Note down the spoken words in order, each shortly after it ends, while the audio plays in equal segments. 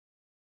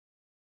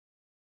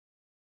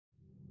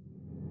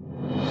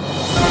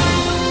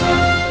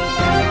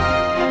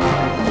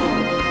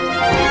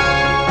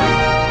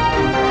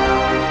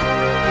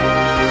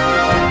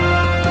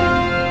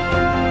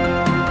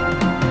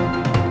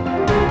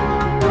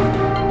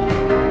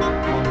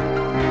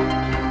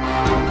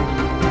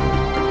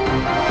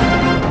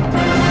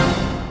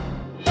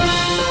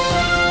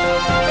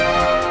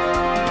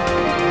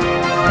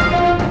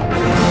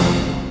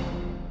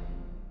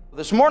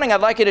This morning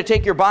I'd like you to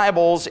take your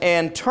Bibles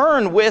and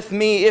turn with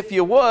me, if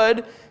you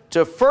would,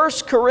 to 1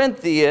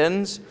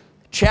 Corinthians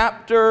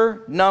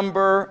chapter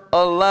number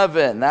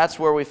 11. That's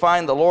where we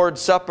find the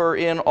Lord's Supper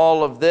in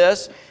all of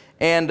this.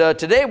 And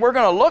today we're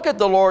going to look at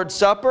the Lord's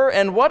Supper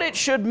and what it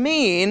should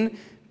mean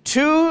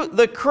to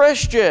the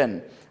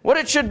Christian. What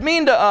it should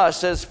mean to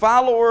us as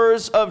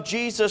followers of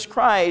Jesus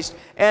Christ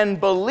and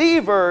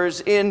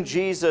believers in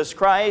Jesus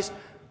Christ.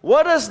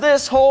 What does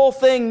this whole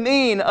thing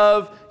mean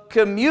of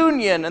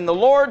communion and the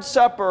Lord's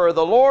Supper, or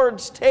the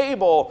Lord's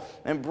table,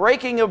 and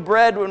breaking of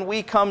bread when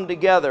we come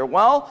together?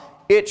 Well,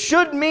 it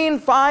should mean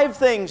 5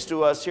 things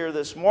to us here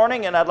this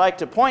morning, and I'd like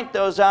to point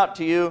those out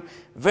to you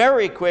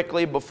very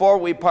quickly before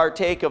we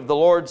partake of the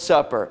Lord's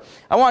Supper.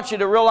 I want you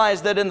to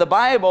realize that in the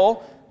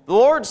Bible, the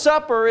Lord's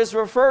Supper is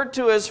referred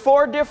to as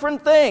 4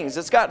 different things.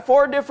 It's got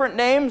 4 different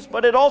names,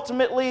 but it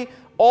ultimately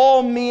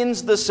all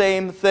means the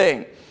same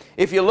thing.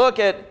 If you look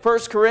at 1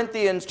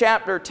 Corinthians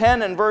chapter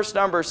 10 and verse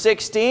number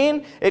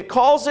 16, it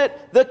calls it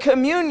the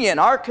communion,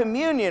 our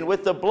communion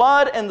with the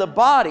blood and the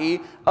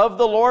body of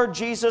the Lord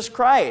Jesus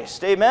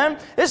Christ. Amen?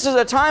 This is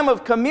a time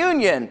of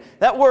communion.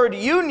 That word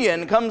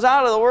union comes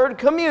out of the word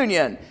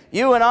communion.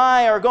 You and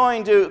I are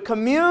going to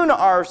commune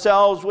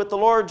ourselves with the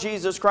Lord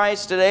Jesus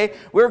Christ today.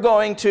 We're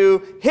going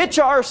to hitch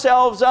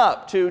ourselves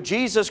up to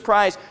Jesus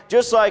Christ,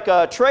 just like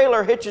a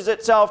trailer hitches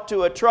itself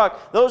to a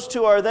truck. Those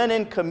two are then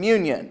in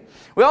communion.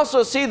 We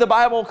also see the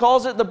Bible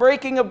calls it the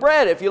breaking of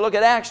bread. If you look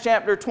at Acts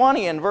chapter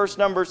 20 and verse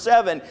number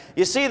 7,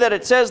 you see that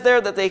it says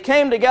there that they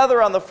came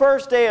together on the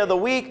first day of the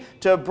week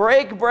to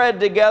break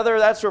bread together.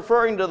 That's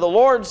referring to the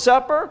Lord's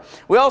Supper.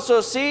 We also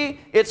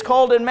see it's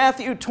called in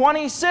Matthew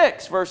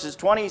 26, verses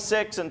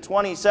 26 and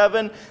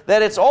 27,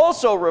 that it's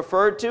also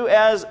referred to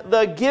as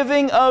the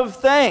giving of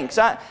thanks.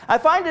 I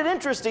find it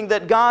interesting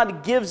that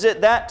God gives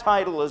it that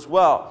title as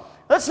well.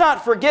 Let's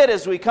not forget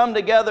as we come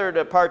together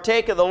to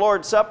partake of the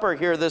Lord's Supper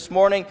here this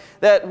morning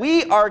that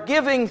we are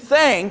giving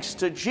thanks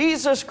to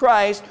Jesus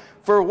Christ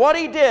for what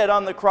He did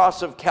on the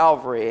cross of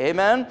Calvary.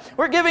 Amen?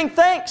 We're giving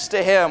thanks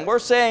to Him. We're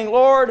saying,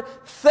 Lord,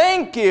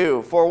 thank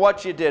you for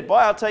what you did. Boy,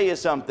 I'll tell you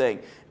something.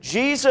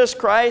 Jesus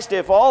Christ,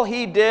 if all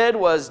He did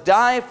was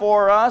die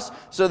for us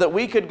so that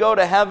we could go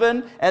to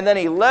heaven, and then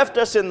He left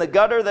us in the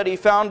gutter that He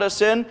found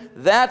us in,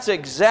 that's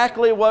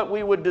exactly what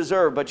we would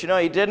deserve. But you know,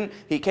 He didn't.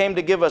 He came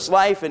to give us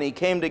life, and He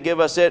came to give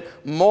us it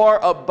more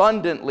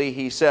abundantly,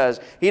 He says.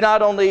 He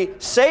not only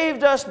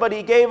saved us, but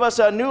He gave us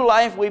a new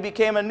life. We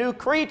became a new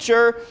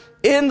creature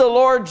in the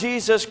Lord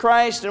Jesus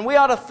Christ, and we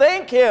ought to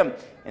thank Him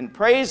and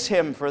praise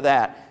Him for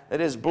that. That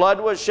His blood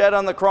was shed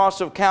on the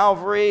cross of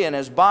Calvary and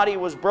His body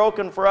was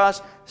broken for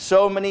us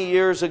so many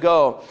years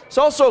ago. It's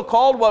also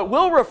called what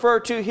we'll refer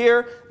to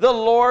here the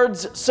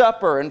Lord's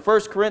Supper in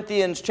 1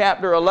 Corinthians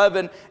chapter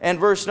 11 and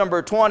verse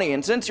number 20.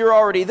 And since you're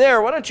already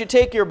there, why don't you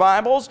take your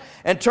Bibles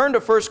and turn to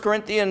 1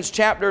 Corinthians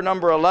chapter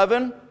number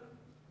 11.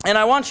 And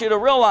I want you to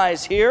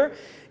realize here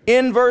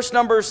in verse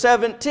number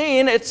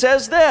 17 it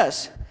says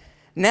this: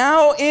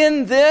 Now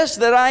in this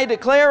that I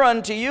declare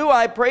unto you,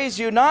 I praise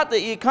you not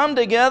that ye come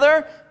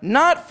together,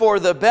 not for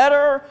the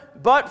better,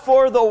 but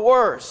for the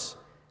worse.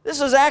 This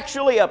is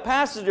actually a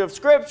passage of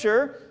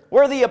Scripture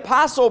where the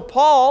Apostle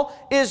Paul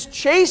is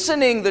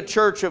chastening the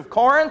church of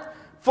Corinth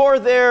for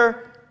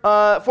their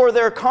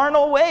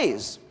carnal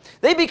ways.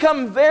 They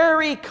become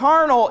very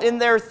carnal in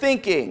their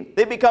thinking.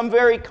 They become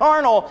very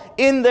carnal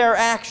in their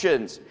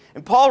actions.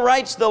 And Paul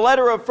writes the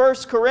letter of 1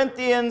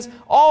 Corinthians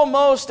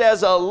almost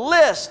as a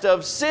list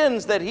of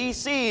sins that he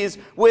sees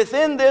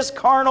within this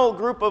carnal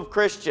group of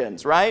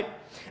Christians, right?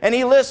 And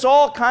he lists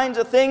all kinds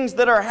of things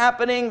that are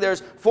happening.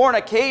 There's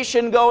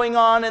fornication going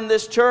on in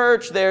this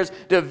church. There's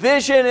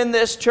division in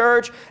this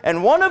church.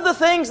 And one of the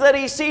things that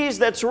he sees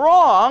that's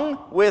wrong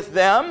with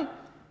them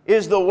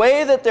is the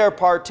way that they're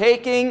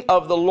partaking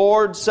of the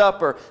Lord's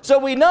Supper. So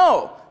we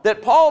know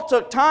that Paul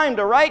took time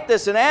to write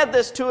this and add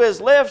this to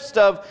his list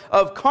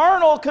of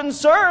carnal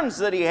concerns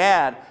that he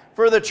had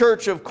for the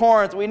church of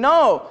Corinth. We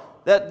know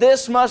that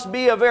this must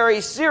be a very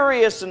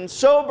serious and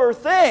sober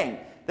thing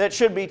that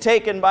should be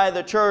taken by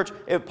the church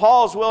if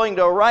Paul's willing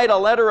to write a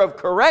letter of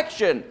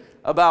correction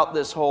about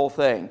this whole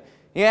thing.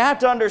 You have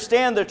to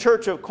understand the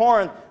church of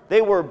Corinth,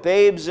 they were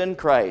babes in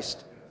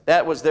Christ.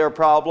 That was their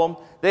problem.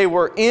 They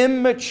were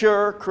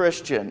immature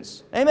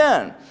Christians.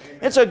 Amen.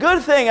 It's a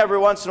good thing every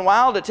once in a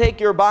while to take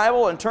your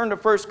Bible and turn to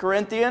 1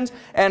 Corinthians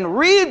and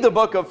read the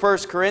book of 1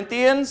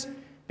 Corinthians,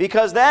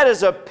 because that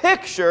is a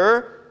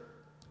picture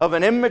of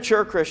an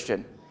immature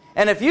Christian.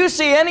 And if you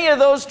see any of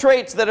those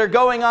traits that are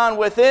going on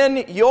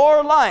within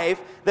your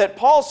life that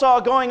Paul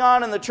saw going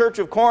on in the church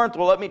of Corinth,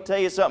 well, let me tell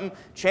you something.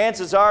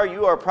 Chances are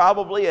you are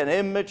probably an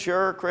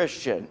immature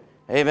Christian.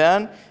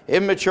 Amen?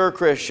 Immature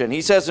Christian.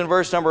 He says in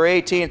verse number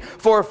 18,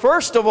 For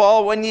first of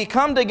all, when ye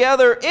come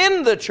together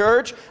in the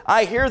church,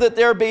 I hear that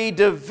there be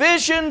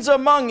divisions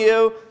among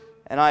you,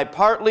 and I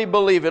partly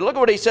believe it. Look at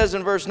what he says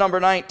in verse number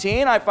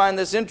 19. I find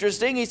this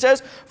interesting. He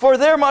says, For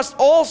there must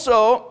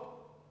also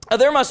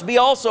there must be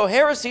also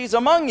heresies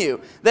among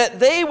you, that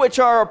they which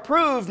are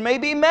approved may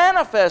be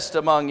manifest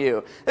among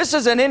you. This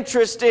is an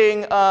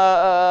interesting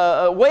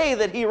way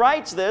that he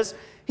writes this.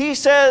 He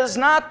says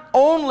not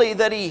only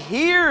that he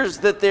hears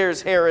that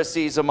there's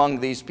heresies among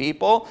these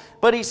people,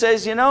 but he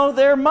says, you know,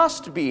 there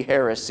must be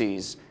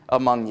heresies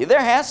among you.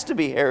 There has to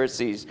be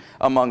heresies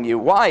among you.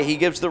 Why? He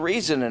gives the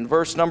reason in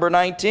verse number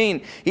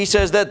 19. He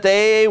says that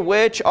they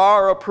which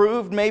are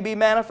approved may be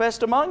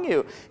manifest among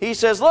you. He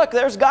says, look,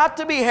 there's got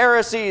to be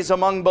heresies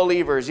among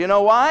believers. You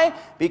know why?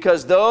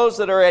 Because those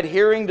that are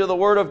adhering to the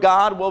Word of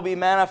God will be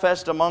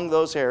manifest among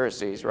those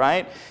heresies,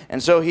 right?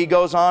 And so he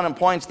goes on and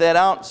points that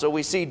out. So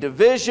we see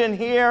division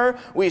here.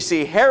 We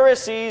see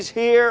heresies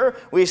here.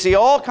 We see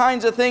all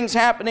kinds of things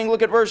happening.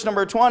 Look at verse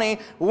number 20.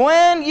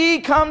 When ye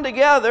come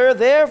together,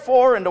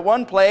 therefore, into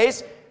one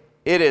place,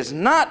 it is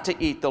not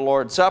to eat the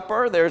Lord's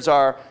Supper. There's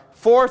our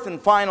fourth and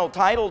final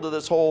title to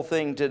this whole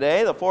thing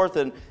today, the fourth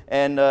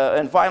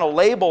and final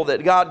label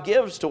that God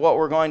gives to what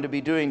we're going to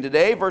be doing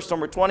today. Verse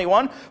number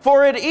 21,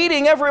 for at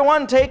eating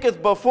everyone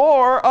taketh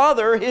before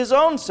other his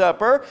own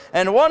supper,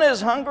 and one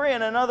is hungry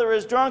and another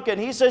is drunk.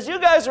 And he says, you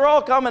guys are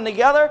all coming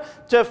together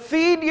to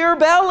feed your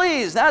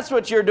bellies. That's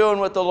what you're doing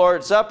with the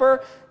Lord's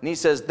Supper. And he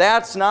says,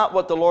 that's not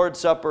what the Lord's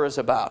Supper is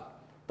about.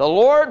 The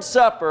Lord's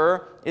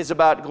Supper is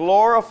about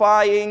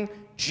glorifying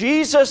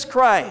Jesus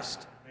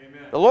Christ.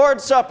 Amen. The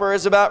Lord's Supper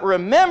is about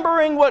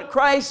remembering what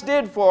Christ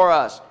did for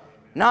us,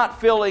 not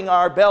filling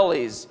our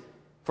bellies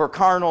for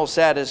carnal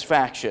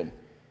satisfaction.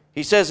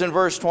 He says in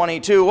verse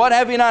 22, what,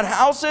 have ye not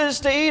houses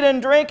to eat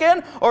and drink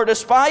in? Or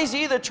despise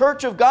ye the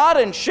church of God,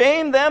 and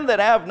shame them that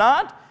have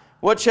not?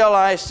 What shall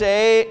I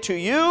say to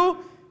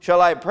you? Shall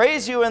I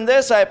praise you in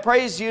this? I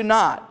praise you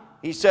not.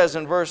 He says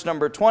in verse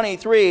number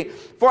 23,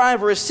 for I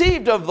have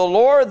received of the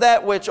Lord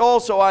that which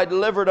also I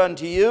delivered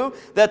unto you,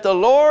 that the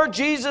Lord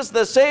Jesus,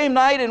 the same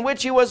night in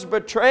which he was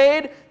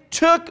betrayed,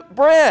 took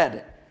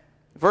bread.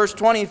 Verse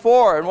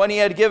 24, and when he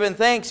had given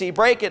thanks, he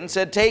brake it and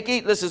said, take,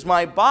 eat, this is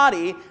my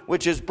body,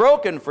 which is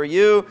broken for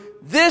you.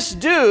 This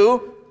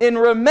do in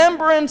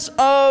remembrance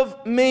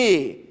of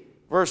me.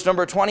 Verse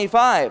number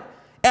 25,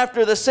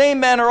 after the same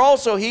manner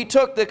also he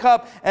took the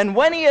cup, and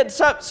when he had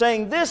supped,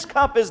 saying, this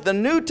cup is the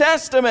New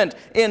Testament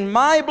in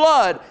my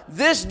blood.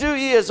 This do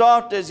ye as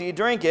oft as ye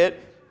drink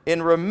it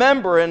in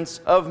remembrance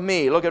of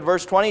me. Look at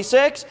verse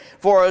 26.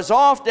 For as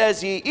oft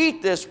as ye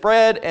eat this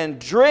bread and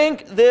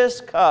drink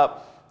this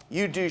cup,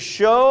 you do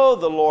show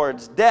the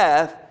Lord's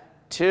death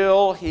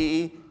till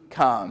he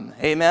come.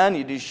 Amen.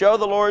 You do show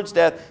the Lord's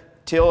death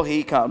till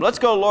he come. Let's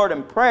go, Lord,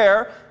 in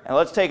prayer, and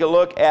let's take a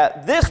look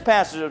at this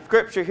passage of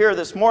Scripture here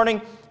this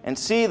morning and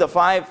see the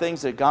 5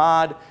 things that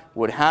God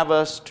would have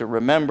us to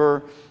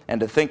remember and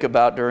to think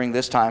about during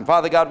this time.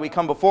 Father God, we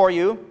come before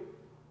you,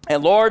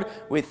 and Lord,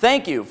 we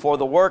thank you for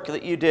the work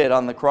that you did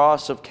on the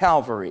cross of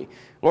Calvary.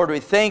 Lord, we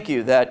thank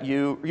you that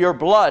your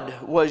blood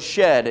was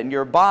shed and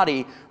your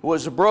body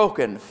was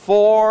broken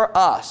for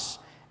us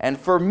and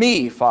for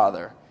me,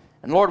 Father.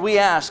 And Lord, we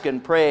ask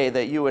and pray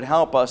that you would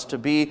help us to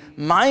be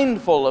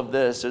mindful of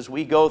this as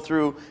we go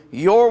through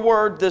your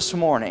word this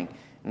morning.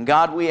 And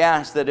God, we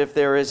ask that if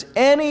there is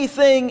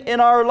anything in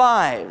our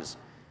lives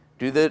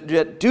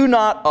that do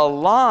not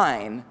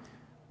align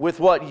with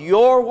what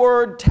your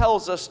word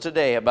tells us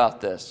today about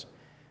this,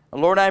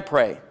 and Lord, I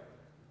pray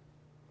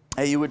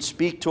that you would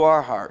speak to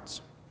our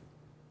hearts.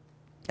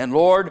 And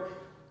Lord,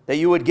 that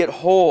you would get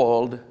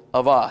hold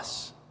of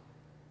us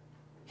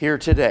here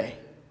today.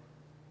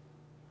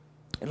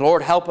 And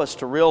Lord, help us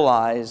to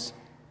realize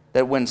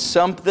that when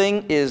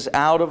something is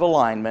out of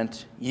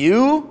alignment,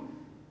 you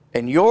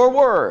and your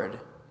word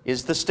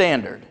is the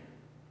standard.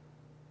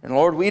 And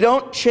Lord, we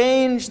don't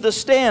change the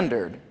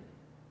standard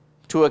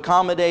to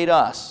accommodate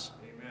us.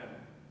 Amen.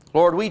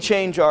 Lord, we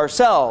change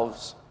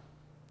ourselves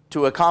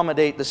to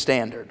accommodate the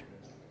standard.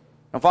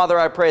 And Father,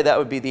 I pray that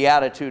would be the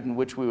attitude in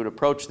which we would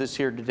approach this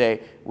here today.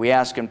 We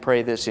ask and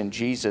pray this in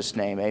Jesus'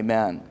 name.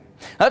 Amen.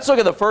 Let's look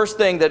at the first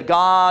thing that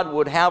God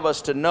would have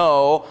us to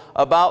know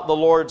about the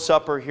Lord's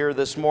Supper here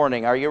this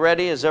morning. Are you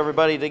ready? Is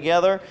everybody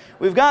together?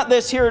 We've got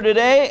this here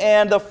today,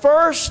 and the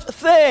first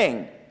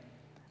thing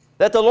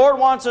that the Lord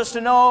wants us to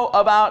know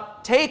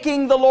about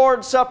taking the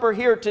Lord's Supper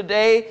here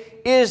today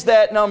is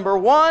that, number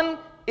one,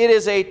 it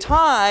is a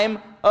time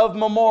of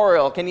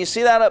memorial. Can you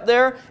see that up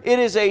there? It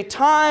is a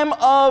time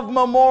of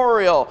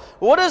memorial.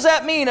 What does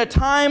that mean, a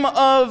time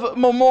of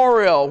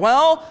memorial?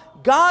 Well,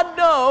 God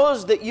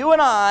knows that you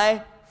and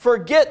I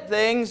forget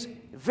things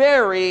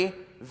very,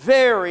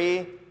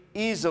 very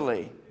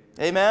easily.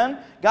 Amen?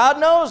 God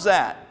knows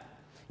that.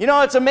 You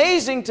know, it's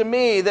amazing to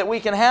me that we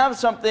can have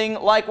something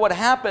like what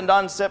happened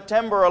on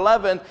September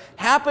 11th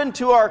happen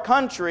to our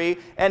country,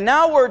 and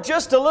now we're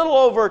just a little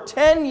over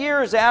 10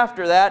 years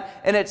after that,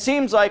 and it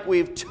seems like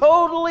we've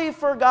totally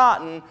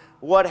forgotten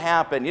what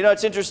happened. You know,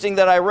 it's interesting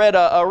that I read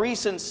a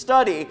recent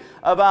study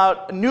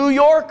about New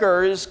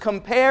Yorkers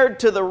compared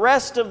to the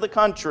rest of the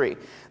country.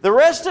 The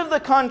rest of the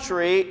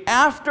country,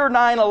 after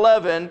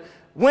 9/11,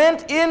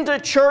 went into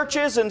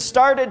churches and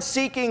started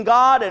seeking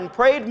God and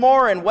prayed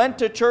more and went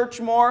to church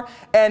more.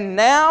 And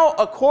now,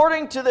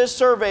 according to this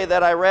survey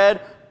that I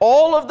read,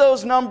 all of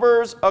those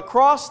numbers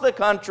across the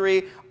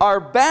country are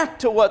back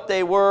to what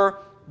they were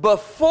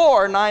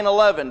before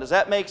 9/11. Does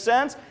that make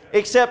sense?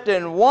 Except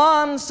in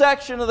one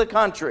section of the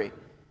country,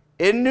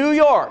 in New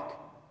York,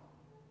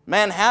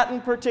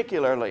 Manhattan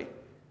particularly,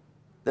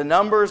 the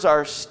numbers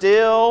are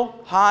still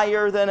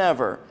higher than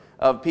ever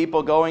of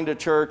people going to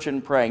church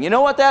and praying. You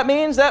know what that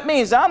means? That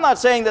means, I'm not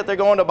saying that they're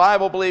going to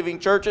Bible-believing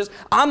churches.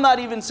 I'm not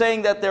even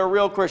saying that they're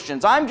real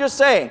Christians. I'm just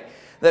saying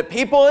that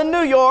people in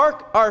New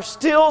York are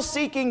still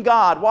seeking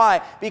God.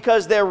 Why?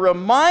 Because they're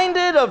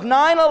reminded of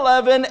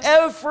 9/11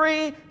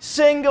 every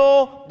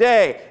single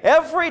day.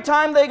 Every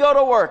time they go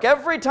to work,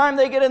 every time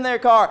they get in their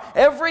car,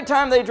 every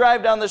time they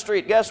drive down the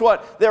street, guess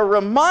what? They're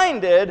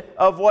reminded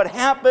of what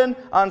happened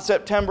on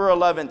September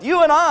 11th.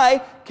 You and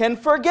I can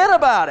forget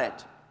about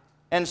it.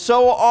 And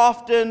so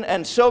often,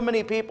 and so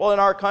many people in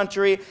our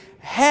country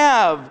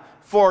have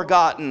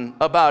forgotten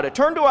about it.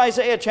 Turn to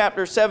Isaiah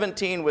chapter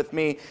 17 with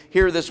me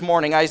here this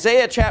morning.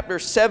 Isaiah chapter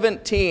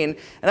 17.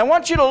 And I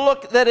want you to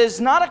look, that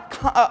is not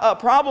a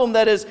problem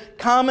that is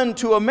common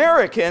to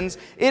Americans.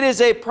 It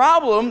is a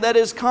problem that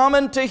is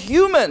common to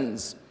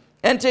humans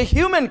and to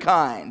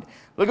humankind.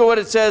 Look at what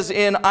it says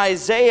in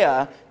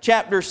Isaiah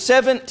chapter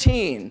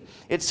 17.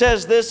 It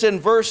says this in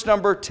verse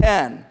number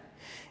 10.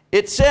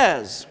 It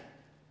says,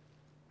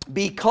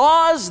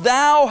 "Because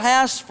thou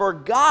hast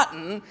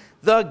forgotten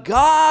the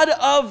God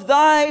of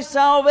thy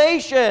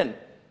salvation."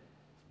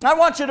 I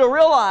want you to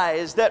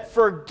realize that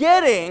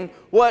forgetting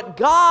what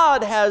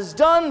God has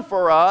done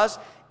for us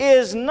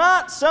is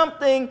not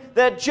something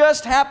that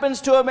just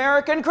happens to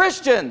American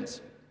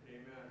Christians.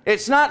 Amen.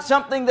 It's not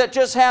something that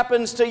just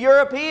happens to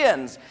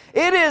Europeans.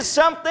 It is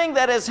something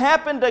that has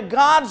happened to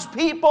God's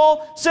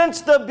people since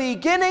the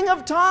beginning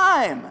of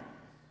time.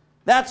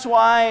 That's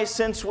why,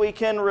 since we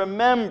can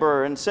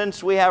remember and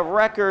since we have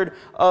record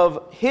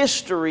of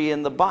history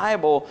in the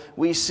Bible,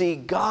 we see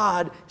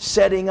God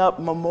setting up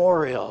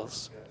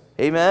memorials.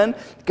 Amen?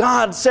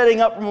 God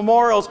setting up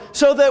memorials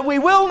so that we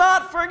will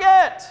not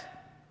forget.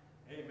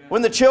 Amen.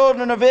 When the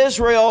children of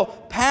Israel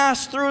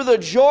passed through the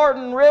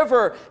Jordan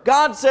River,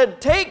 God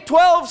said, "Take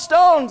 12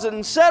 stones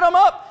and set them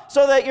up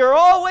so that you're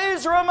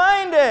always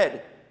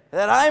reminded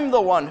that I'm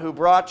the one who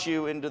brought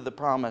you into the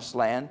promised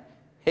land."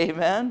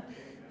 Amen?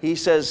 He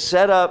says,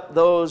 set up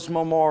those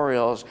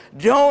memorials.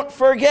 Don't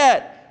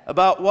forget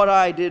about what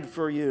I did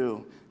for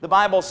you. The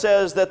Bible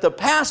says that the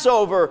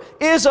Passover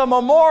is a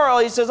memorial.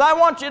 He says, I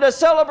want you to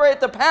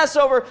celebrate the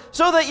Passover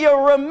so that you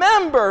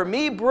remember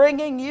me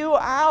bringing you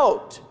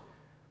out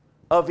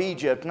of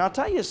Egypt. And I'll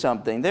tell you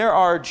something. There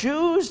are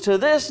Jews to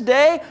this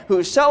day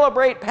who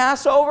celebrate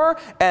Passover,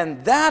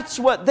 and that's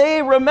what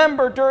they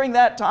remember during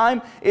that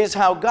time, is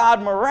how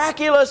God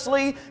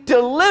miraculously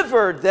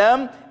delivered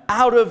them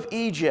out of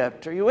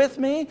Egypt. Are you with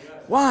me?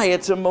 Why?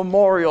 It's a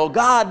memorial.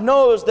 God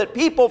knows that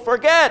people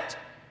forget.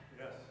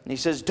 And He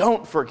says,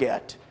 don't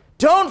forget.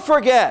 Don't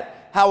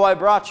forget how I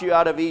brought you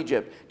out of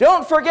Egypt.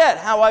 Don't forget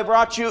how I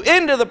brought you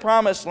into the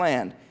promised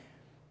land.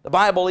 The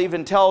Bible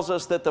even tells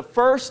us that the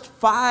first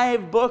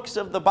 5 books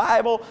of the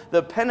Bible,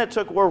 the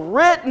Pentateuch, were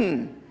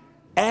written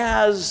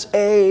as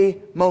a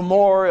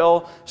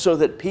memorial so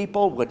that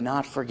people would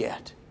not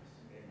forget.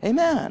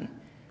 Amen.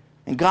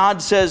 And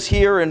God says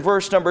here in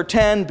verse number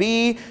 10,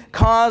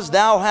 because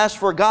thou hast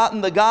forgotten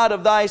the God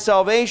of thy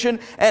salvation,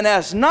 and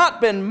hast not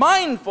been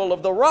mindful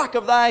of the rock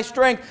of thy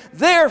strength,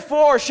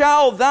 therefore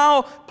shalt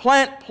thou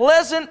plant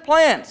pleasant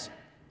plants,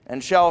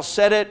 and shall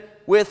set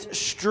it with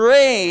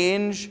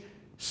strange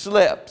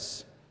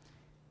slips.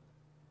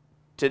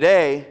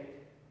 Today,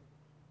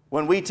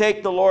 when we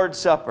take the Lord's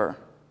Supper,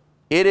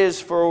 it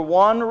is for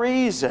one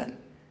reason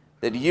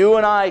that you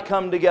and I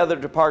come together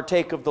to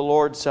partake of the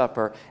Lord's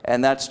Supper,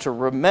 and that's to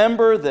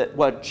remember that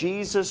what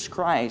Jesus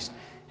Christ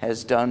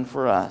has done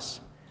for us.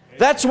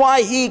 That's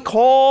why He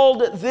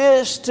called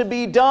this to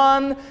be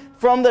done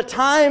from the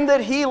time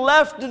that He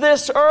left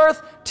this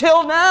earth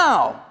till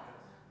now,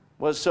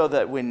 was so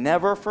that we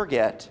never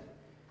forget,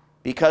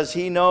 because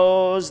He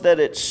knows that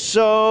it's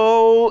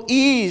so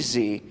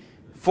easy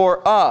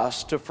for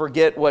us to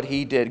forget what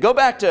He did. Go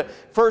back to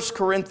 1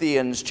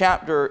 Corinthians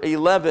chapter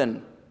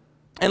 11.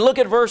 And look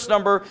at verse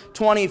number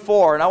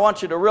 24. And I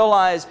want you to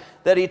realize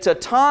that it's a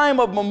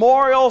time of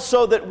memorial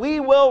so that we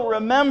will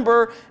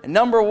remember,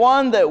 number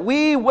one, that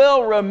we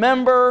will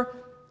remember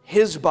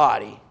His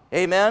body.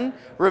 Amen?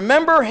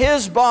 Remember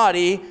His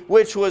body,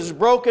 which was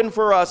broken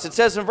for us. It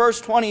says in verse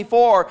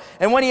 24,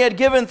 and when He had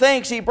given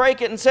thanks, He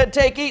brake it and said,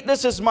 take, eat,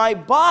 this is my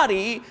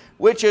body,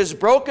 which is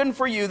broken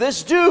for you.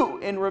 This do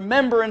in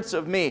remembrance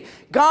of me.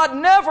 God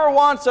never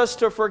wants us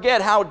to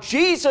forget how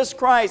Jesus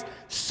Christ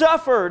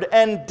suffered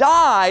and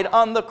died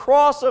on the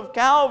cross of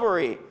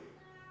Calvary.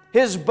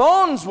 His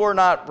bones were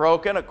not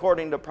broken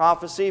according to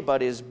prophecy, but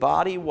His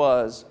body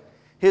was.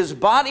 His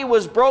body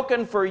was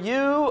broken for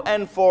you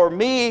and for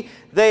me.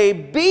 They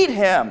beat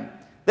Him.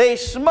 They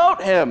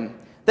smote Him.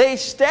 They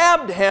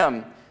stabbed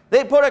Him.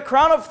 They put a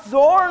crown of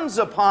thorns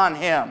upon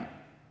Him.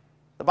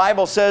 The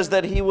Bible says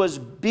that He was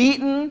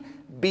beaten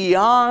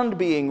beyond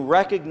being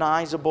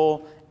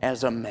recognizable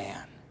as a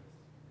man.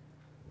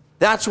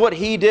 That's what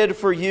He did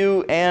for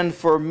you and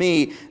for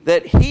me,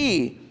 that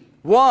He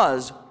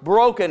was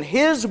broken.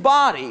 His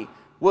body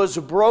was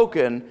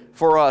broken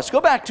for us. Go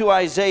back to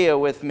Isaiah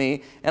with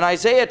me, in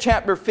Isaiah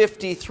chapter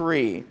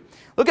 53.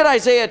 Look at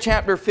Isaiah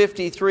chapter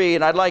 53,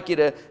 and I'd like you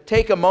to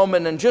take a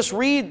moment and just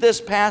read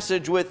this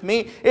passage with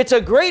me. It's a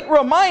great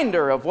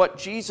reminder of what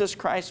Jesus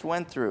Christ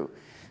went through.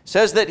 It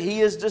says that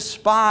He is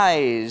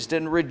despised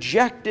and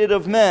rejected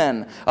of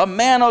men, a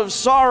man of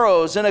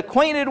sorrows and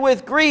acquainted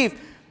with grief.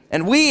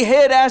 And we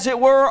hid, as it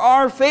were,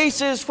 our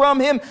faces from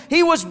Him.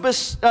 He was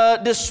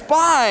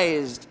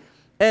despised,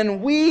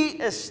 and we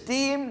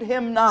esteemed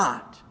Him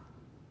not.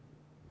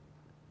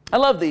 I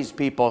love these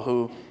people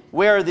who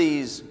wear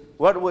these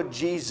 "What would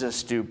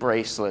Jesus do"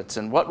 bracelets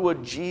and "What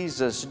would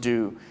Jesus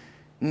do"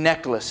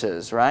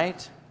 necklaces,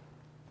 right?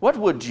 What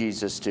would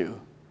Jesus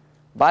do?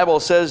 The Bible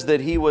says that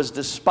He was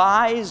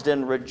despised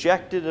and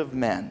rejected of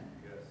men.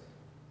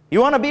 You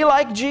want to be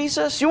like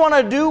Jesus? You want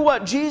to do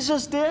what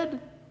Jesus did?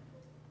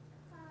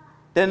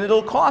 Then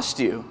it'll cost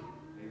you.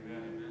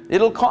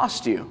 It'll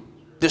cost you.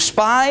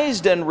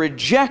 Despised and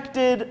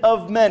rejected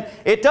of men.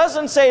 It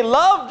doesn't say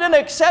loved and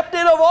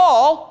accepted of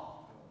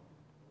all.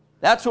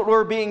 That's what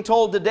we're being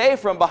told today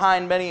from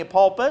behind many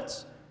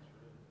pulpits.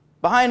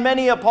 Behind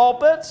many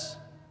pulpits,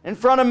 in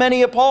front of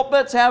many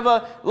pulpits, have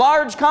a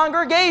large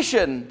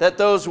congregation that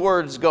those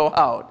words go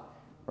out.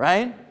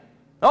 Right?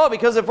 Oh,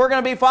 because if we're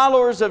going to be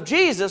followers of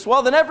Jesus,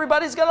 well, then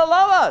everybody's going to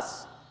love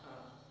us.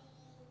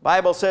 The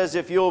Bible says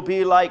if you'll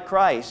be like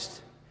Christ,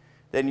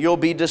 then you'll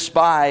be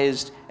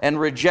despised and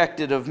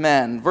rejected of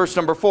men. Verse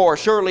number 4,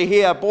 surely He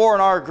hath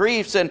borne our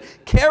griefs and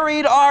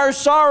carried our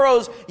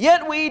sorrows,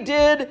 yet we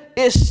did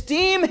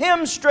esteem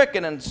Him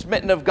stricken and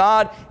smitten of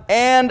God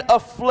and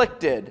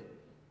afflicted.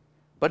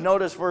 But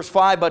notice verse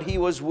 5, but He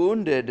was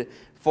wounded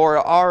for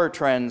our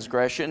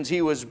transgressions.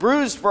 He was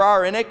bruised for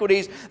our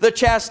iniquities. The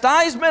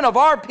chastisement of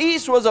our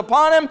peace was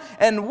upon Him,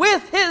 and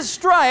with His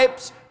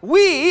stripes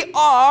we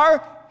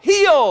are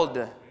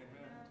healed.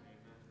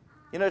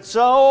 You know, it's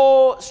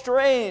so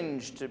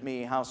strange to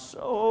me how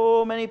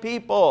so many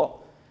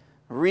people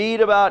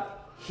read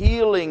about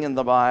healing in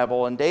the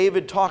Bible, and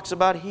David talks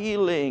about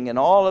healing and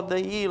all of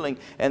the healing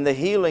and the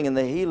healing and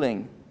the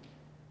healing.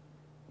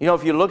 You know,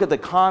 if you look at the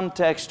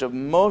context of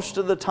most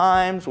of the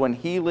times when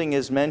healing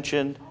is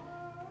mentioned,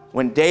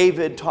 when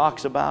David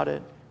talks about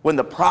it, when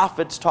the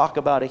prophets talk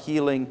about a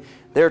healing,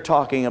 they're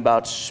talking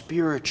about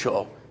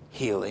spiritual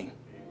healing.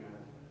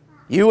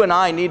 You and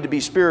I need to be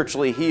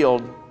spiritually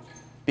healed,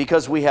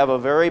 because we have a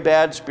very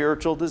bad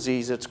spiritual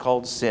disease. It's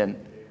called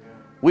sin.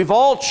 We've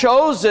all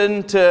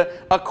chosen to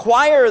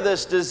acquire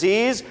this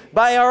disease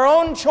by our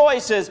own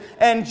choices.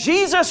 And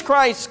Jesus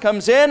Christ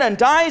comes in and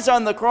dies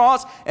on the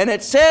cross. And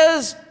it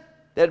says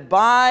that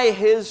by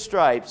His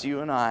stripes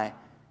you and I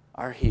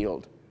are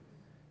healed.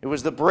 It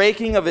was the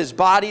breaking of His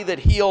body that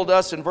healed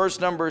us in verse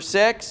number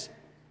 6.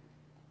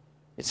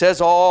 It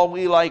says, all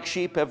we like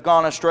sheep have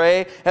gone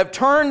astray, have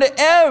turned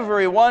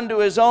every one to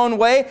his own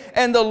way,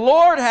 and the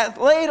Lord hath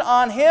laid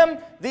on Him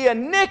the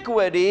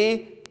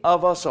iniquity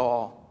of us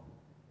all.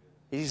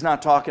 He's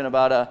not talking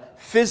about a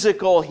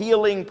physical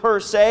healing per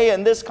se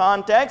in this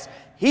context.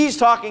 He's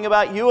talking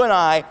about you and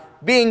I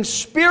being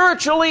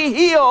spiritually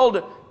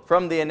healed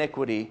from the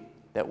iniquity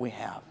that we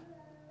have.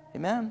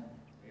 Amen?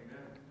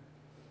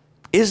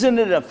 Isn't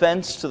it an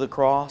offense to the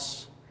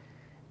cross?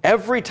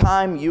 Every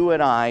time you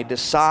and I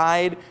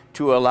decide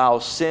to allow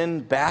sin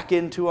back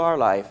into our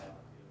life,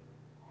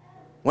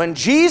 when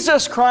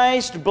Jesus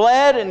Christ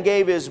bled and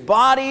gave His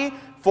body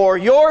for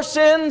your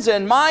sins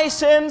and my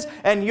sins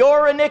and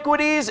your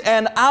iniquities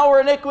and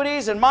our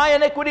iniquities and my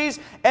iniquities,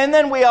 and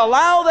then we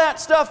allow that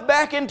stuff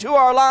back into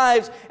our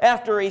lives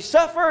after He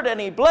suffered and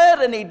He bled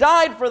and He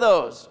died for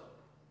those,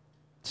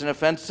 it's an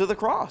offense to the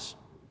cross.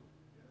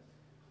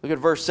 Look at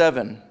verse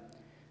 7.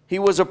 He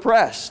was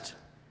oppressed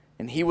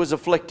and He was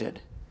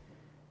afflicted,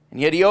 and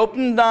yet He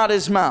opened not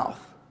His mouth.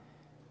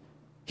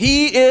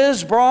 He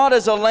is brought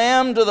as a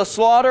lamb to the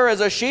slaughter,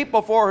 as a sheep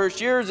before her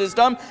shears is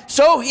dumb.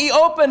 So He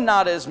opened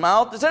not His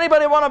mouth. Does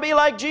anybody want to be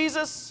like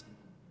Jesus?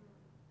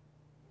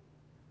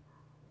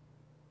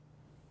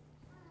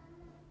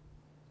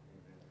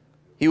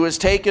 He was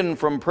taken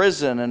from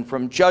prison and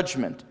from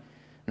judgment.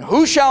 And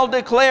who shall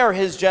declare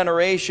His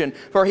generation?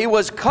 For He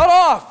was cut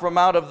off from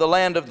out of the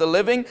land of the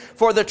living.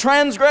 For the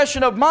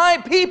transgression of my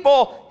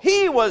people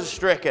He was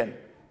stricken.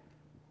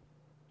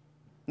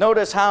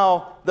 Notice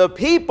how the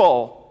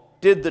people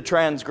did the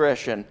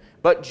transgression,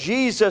 but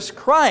Jesus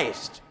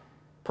Christ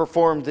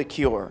performed the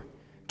cure.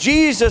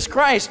 Jesus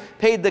Christ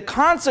paid the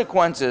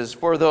consequences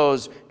for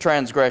those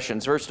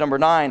transgressions. Verse number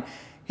 9,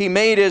 He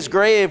made His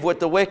grave with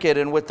the wicked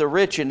and with the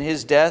rich in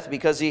His death,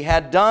 because He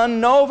had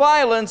done no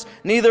violence,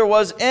 neither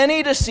was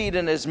any deceit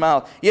in His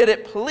mouth. Yet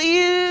it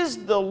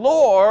pleased the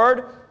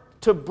Lord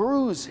to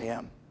bruise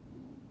Him.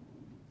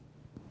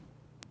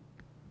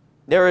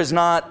 There is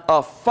not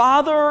a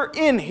father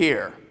in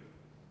here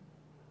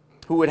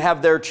who would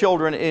have their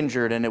children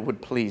injured and it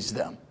would please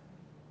them.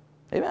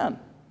 Amen.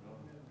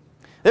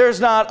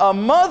 There's not a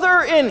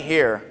mother in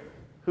here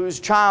whose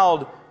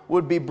child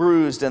would be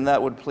bruised and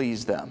that would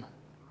please them.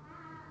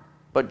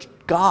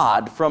 But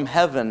God from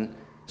heaven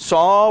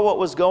saw what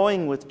was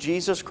going with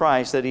Jesus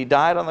Christ, that He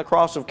died on the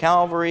cross of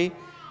Calvary.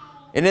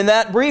 And in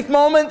that brief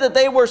moment that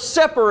they were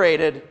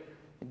separated,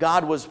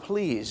 God was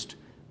pleased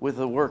with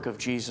the work of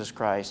Jesus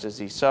Christ as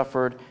He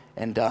suffered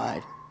and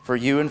died for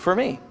you and for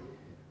me.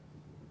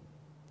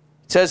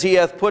 It says He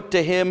hath put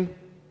him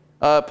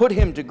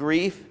to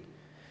grief.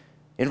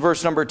 In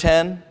verse number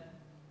 10,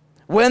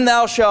 when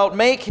thou shalt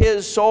make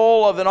his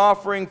soul of an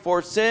offering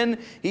for sin,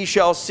 he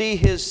shall see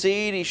his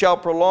seed, he shall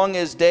prolong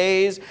his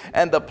days,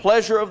 and the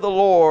pleasure of the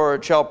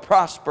Lord shall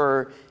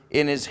prosper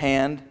in his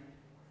hand.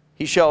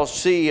 He shall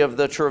see of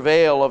the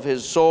travail of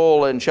his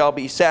soul, and shall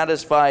be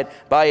satisfied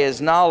by his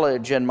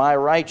knowledge, and my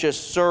righteous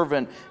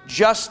servant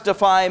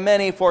justify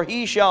many, for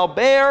he shall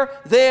bear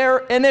their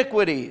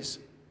iniquities.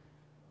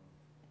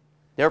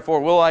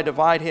 Therefore will I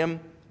divide him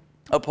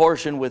a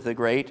portion with the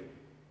great,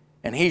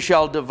 and he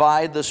shall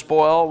divide the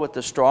spoil with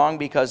the strong,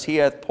 because he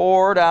hath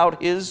poured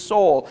out his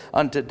soul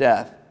unto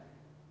death.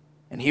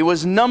 And he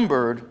was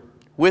numbered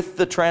with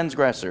the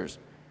transgressors,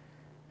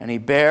 and he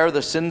bare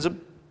the sins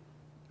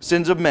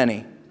of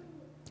many,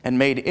 and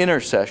made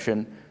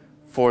intercession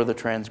for the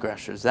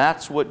transgressors.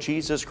 That's what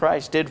Jesus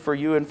Christ did for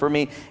you and for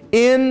me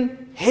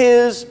in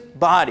His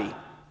body.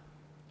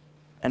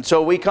 And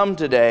so we come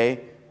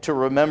today to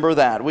remember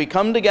that. We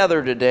come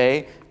together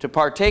today to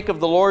partake of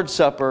the Lord's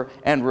Supper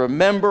and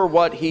remember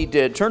what He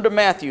did. Turn to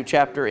Matthew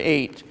chapter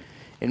 8.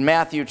 In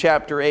Matthew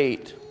chapter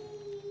 8.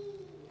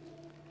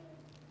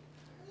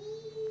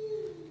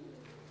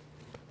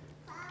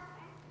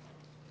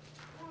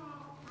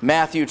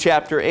 Matthew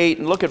chapter 8,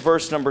 and look at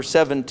verse number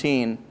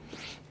 17.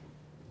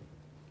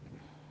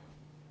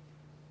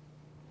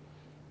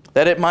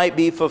 That it might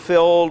be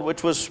fulfilled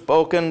which was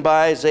spoken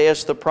by Isaiah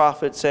the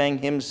prophet, saying,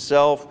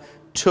 Himself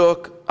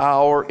took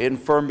our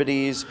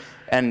infirmities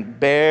and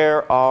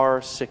bare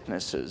our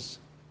sicknesses.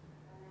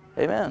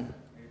 Amen.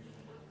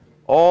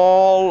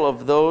 All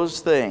of those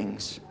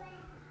things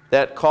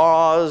that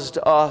caused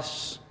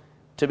us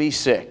to be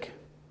sick,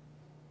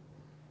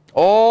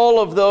 all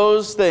of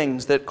those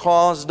things that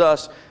caused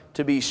us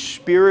to be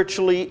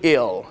spiritually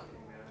ill,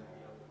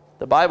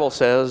 the Bible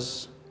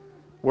says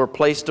were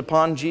placed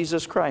upon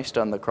Jesus Christ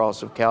on the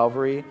cross of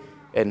Calvary,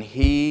 and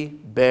He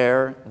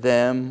bare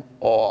them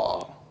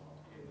all.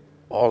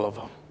 All of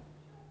them.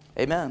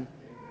 Amen.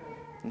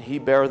 And He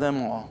bare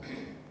them all.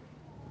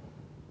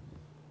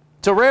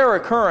 It's a rare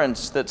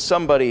occurrence that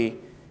somebody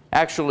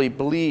actually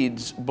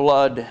bleeds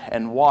blood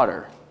and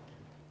water.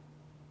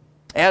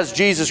 As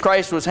Jesus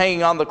Christ was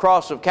hanging on the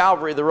cross of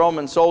Calvary, the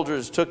Roman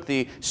soldiers took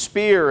the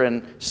spear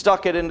and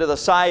stuck it into the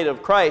side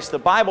of Christ. The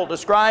Bible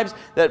describes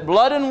that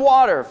blood and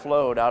water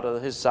flowed out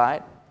of His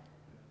side.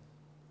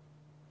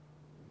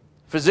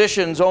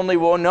 Physicians only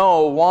will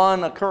know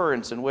one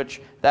occurrence in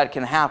which that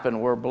can happen,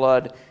 where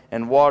blood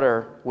and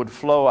water would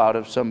flow out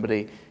of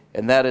somebody,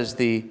 and that is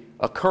the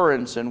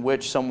occurrence in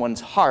which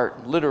someone's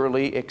heart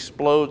literally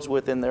explodes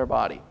within their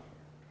body.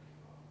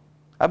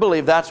 I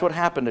believe that's what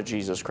happened to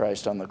Jesus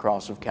Christ on the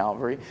cross of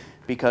Calvary,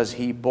 because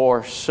He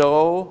bore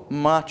so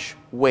much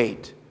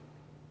weight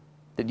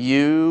that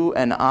you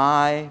and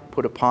I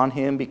put upon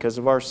Him because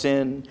of our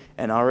sin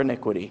and our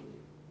iniquity,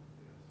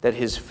 that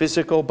His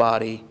physical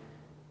body,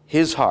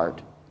 His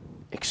heart,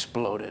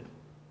 exploded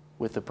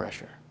with the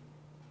pressure.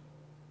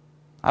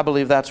 I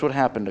believe that's what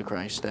happened to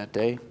Christ that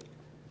day,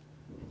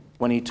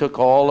 when He took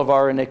all of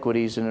our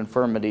iniquities and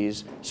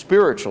infirmities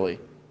spiritually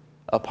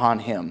upon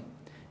Him.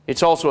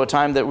 It's also a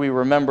time that we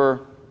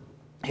remember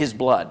His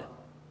blood.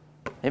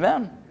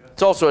 Amen.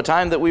 It's also a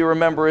time that we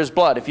remember His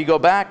blood. If you go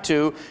back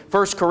to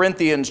 1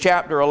 Corinthians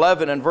chapter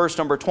 11 and verse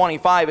number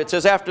 25, it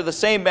says, after the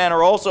same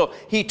manner also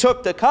He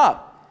took the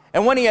cup.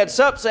 And when He had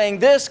supped, saying,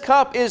 this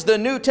cup is the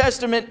New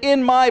Testament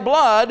in my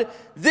blood.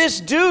 This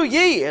do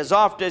ye, as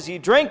oft as ye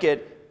drink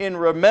it, in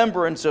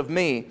remembrance of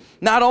me.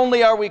 Not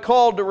only are we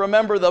called to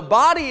remember the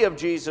body of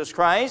Jesus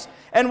Christ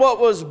and what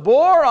was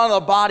bore on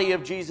the body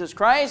of Jesus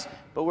Christ,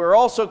 but we're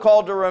also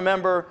called to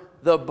remember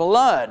the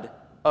blood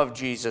of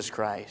Jesus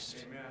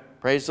Christ. Amen.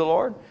 Praise the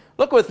Lord.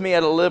 Look with me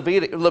at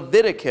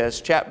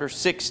Leviticus chapter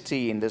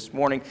 16 this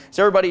morning. Is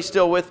everybody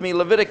still with me?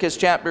 Leviticus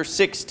chapter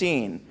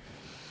 16.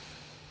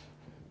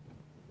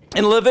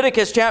 In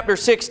Leviticus chapter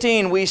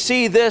 16, we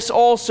see this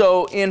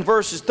also in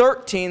verses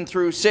 13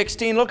 through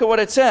 16. Look at what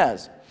it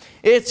says.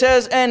 It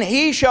says, and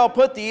he shall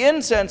put the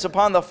incense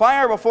upon the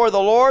fire before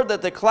the Lord,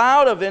 that the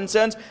cloud of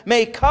incense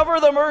may cover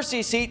the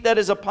mercy seat that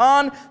is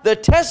upon the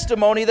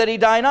testimony, that he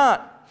die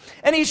not.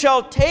 And he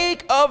shall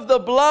take of the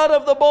blood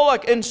of the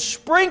bullock and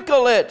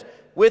sprinkle it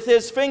with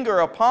his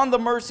finger upon the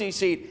mercy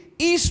seat.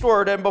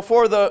 Eastward and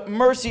before the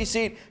mercy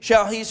seat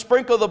shall he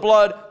sprinkle the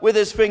blood with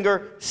his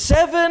finger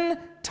 7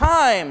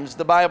 times,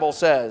 the Bible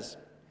says.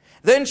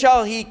 Then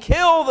shall he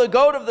kill the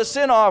goat of the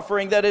sin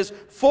offering that is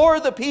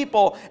for the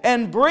people,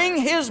 and bring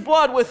his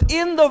blood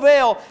within the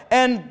veil,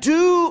 and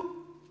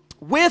do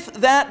with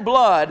that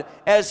blood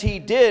as he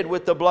did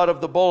with the blood of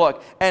the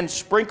bullock, and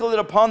sprinkle it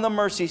upon the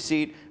mercy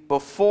seat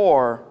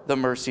before the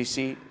mercy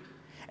seat.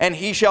 And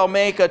he shall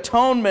make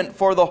atonement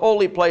for the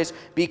holy place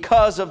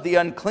because of the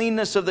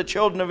uncleanness of the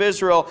children of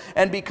Israel,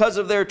 and because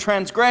of their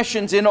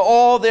transgressions in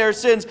all their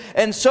sins.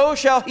 And so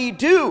shall he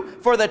do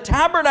for the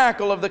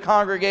tabernacle of the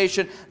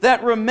congregation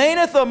that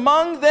remaineth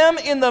among them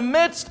in the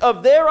midst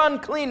of their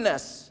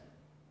uncleanness.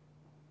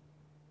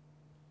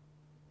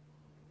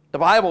 The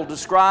Bible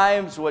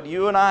describes what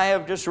you and I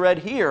have just read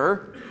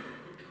here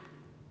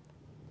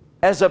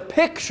as a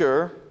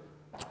picture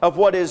of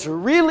what is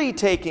really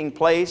taking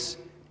place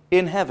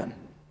in heaven.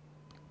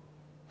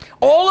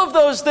 All of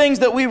those things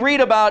that we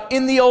read about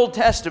in the Old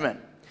Testament,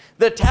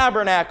 the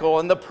tabernacle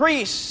and the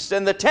priests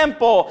and the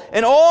temple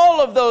and all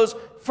of those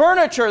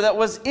furniture that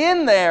was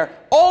in there,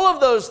 all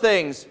of those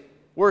things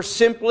were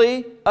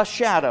simply a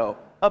shadow,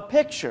 a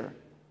picture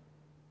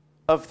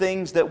of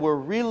things that were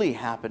really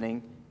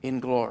happening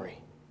in glory.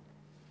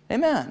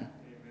 Amen.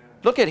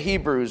 Look at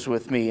Hebrews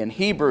with me in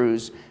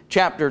Hebrews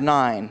chapter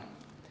 9.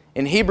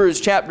 In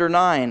Hebrews chapter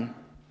 9,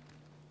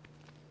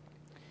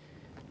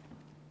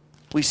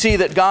 we see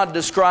that God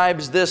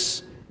describes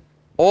this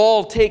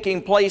all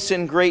taking place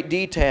in great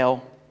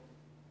detail.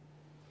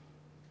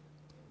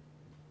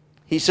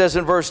 He says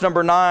in verse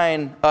number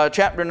 9,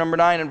 chapter number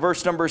 9 and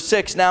verse number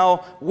 6,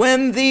 "Now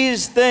when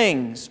these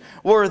things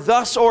were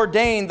thus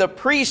ordained, the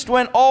priest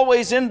went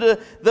always into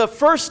the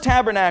first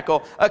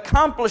tabernacle,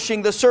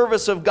 accomplishing the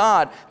service of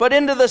God. But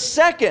into the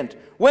second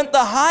went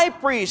the high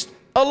priest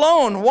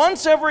alone,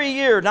 once every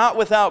year, not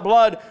without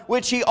blood,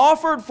 which he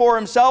offered for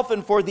himself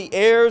and for the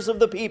heirs of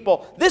the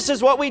people." This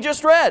is what we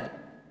just read.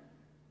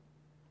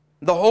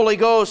 The Holy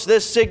Ghost,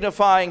 this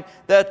signifying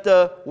that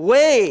the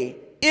way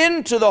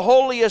into the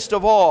holiest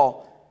of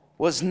all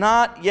was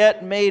not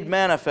yet made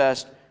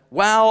manifest,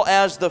 while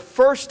as the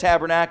first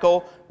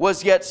tabernacle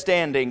was yet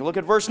standing. Look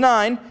at verse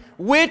 9,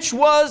 "which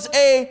was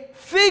a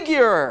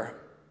figure."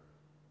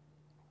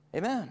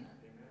 Amen.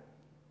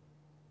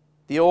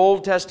 The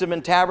Old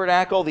Testament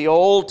tabernacle, the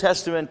Old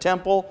Testament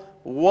temple,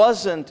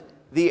 wasn't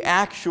the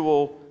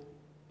actual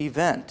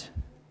event,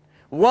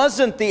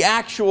 wasn't the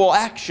actual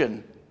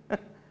action.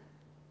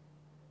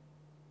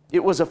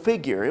 It was a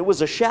figure, it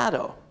was a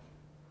shadow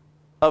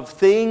of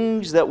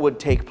things that would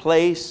take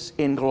place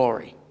in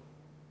glory.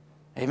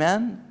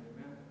 Amen?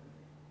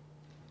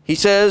 He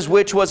says,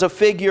 "which was a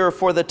figure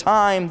for the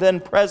time then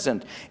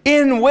present,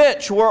 in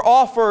which were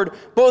offered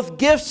both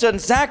gifts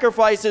and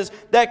sacrifices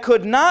that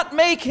could not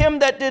make him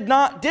that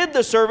did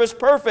the service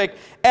perfect,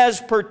 as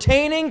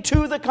pertaining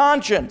to the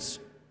conscience,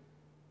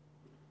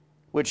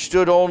 which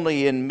stood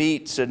only in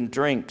meats and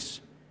drinks,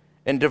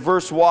 and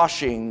diverse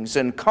washings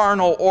and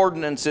carnal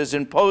ordinances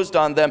imposed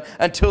on them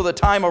until the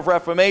time of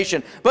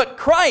Reformation. But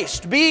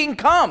Christ, being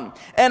come,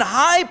 and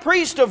high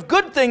priest of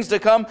good things to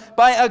come,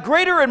 by a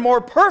greater and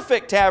more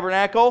perfect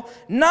tabernacle,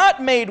 not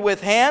made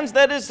with hands,"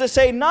 that is to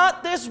say,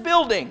 not this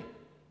building.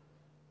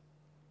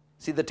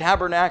 See, the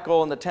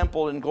tabernacle and the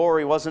temple in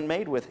glory wasn't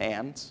made with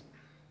hands.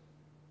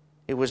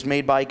 It was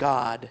made by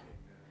God.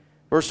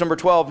 Verse number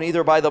 12,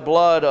 "neither by the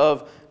blood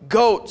of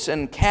goats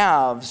and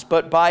calves,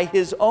 but by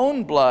his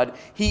own blood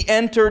he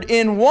entered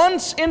in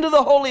once into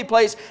the holy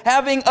place,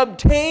 having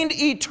obtained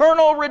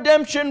eternal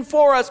redemption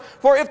for us.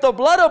 For if the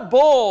blood of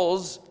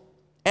bulls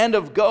and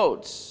of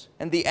goats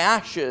and the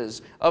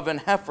ashes of an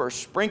heifer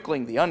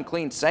sprinkling the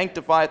unclean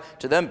sanctifieth,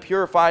 to them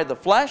purify the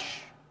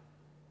flesh."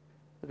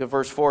 Look at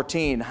verse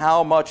 14,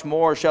 "how much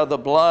more shall the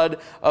blood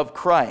of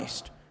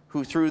Christ,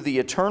 who through the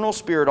eternal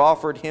Spirit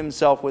offered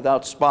himself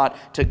without spot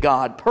to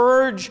God,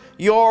 purge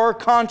your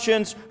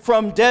conscience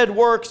from dead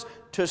works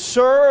to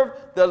serve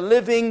the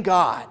living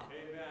God."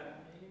 Amen.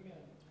 You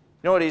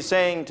know what he's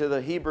saying to the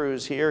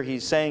Hebrews here?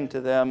 He's saying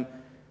to them,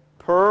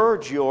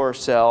 purge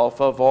yourself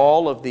of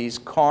all of these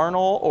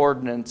carnal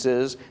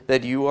ordinances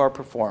that you are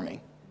performing.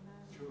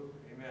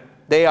 Amen.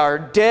 They are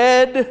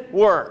dead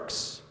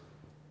works.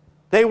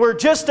 They were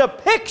just a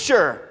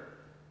picture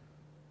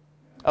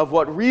of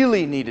what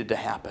really needed to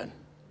happen.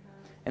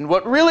 And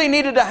what really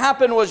needed to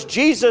happen was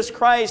Jesus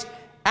Christ,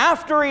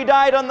 after he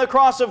died on the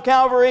cross of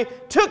Calvary,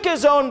 took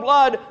his own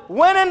blood,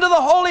 went into the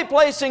holy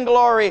place in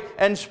glory,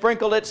 and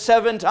sprinkled it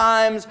 7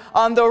 times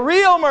on the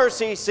real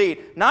mercy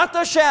seat. Not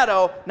the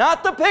shadow,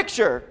 not the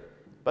picture,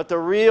 but the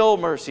real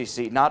mercy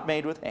seat, not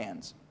made with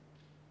hands.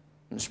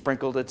 And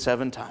sprinkled it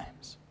 7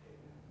 times.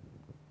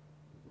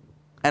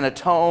 And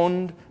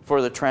atoned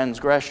for the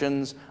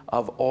transgressions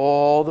of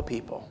all the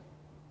people.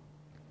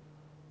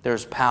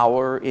 There's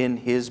power in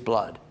his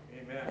blood.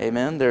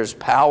 Amen. There's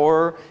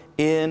power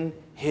in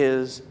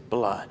his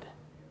blood.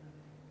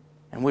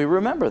 And we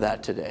remember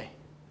that today.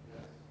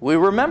 We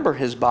remember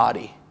his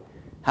body,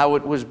 how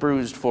it was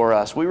bruised for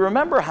us. We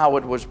remember how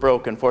it was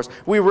broken for us.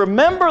 We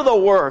remember the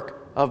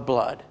work of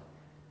blood.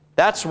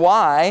 That's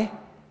why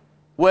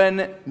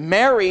when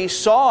Mary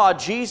saw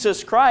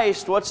Jesus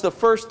Christ, what's the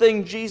first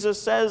thing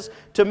Jesus says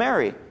to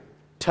Mary?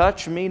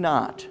 "Touch me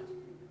not."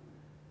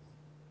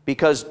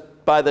 Because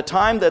by the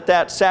time that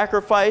that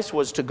sacrifice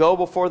was to go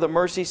before the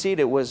mercy seat,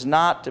 it was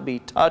not to be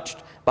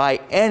touched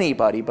by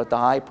anybody but the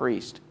high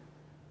priest.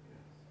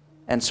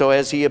 And so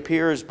as he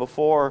appears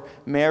before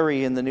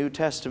Mary in the New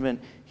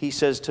Testament, he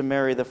says to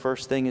Mary, the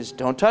first thing is,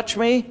 don't touch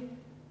me.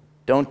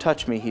 Don't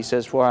touch me. He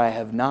says, for I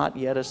have not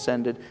yet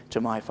ascended to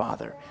my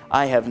Father.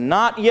 I have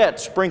not yet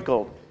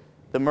sprinkled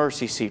the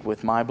mercy seat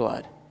with my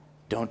blood.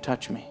 Don't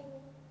touch me.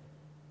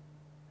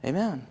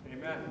 Amen.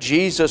 Amen.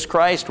 Jesus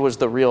Christ was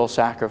the real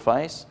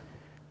sacrifice.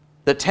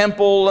 The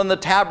temple and the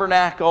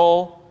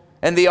tabernacle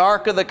and the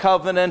Ark of the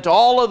Covenant,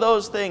 all of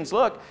those things.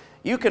 Look,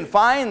 you can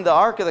find the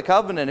Ark of the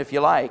Covenant if you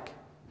like.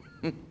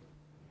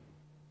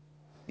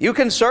 You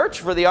can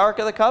search for the Ark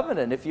of the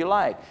Covenant if you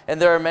like.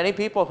 And there are many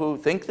people who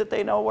think that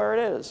they know where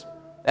it is.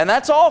 And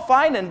that's all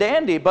fine and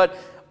dandy, but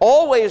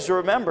always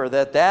remember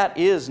that that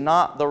is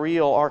not the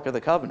real Ark of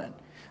the Covenant.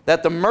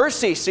 That the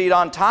mercy seat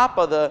on top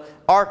of the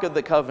Ark of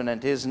the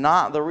Covenant is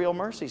not the real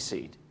mercy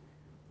seat.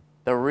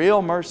 The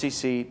real mercy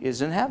seat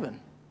is in heaven.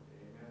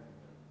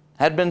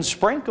 Had been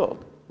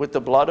sprinkled with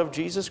the blood of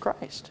Jesus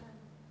Christ.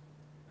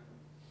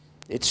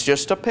 It's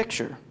just a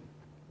picture.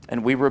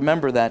 And we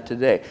remember that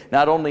today.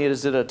 Not only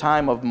is it a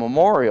time of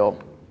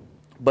memorial,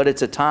 but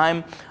it's a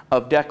time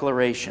of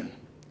declaration.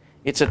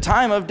 It's a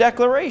time of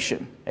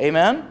declaration.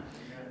 Amen?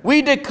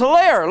 We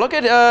declare. Look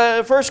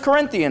at 1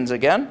 Corinthians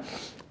again.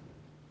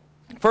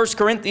 1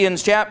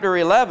 Corinthians chapter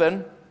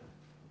 11.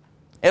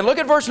 And look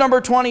at verse number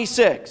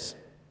 26.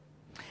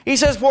 He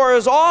says, for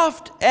as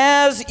oft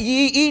as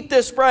ye eat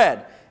this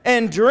bread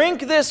and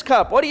drink this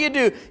cup, what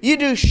do? You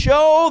do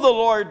show the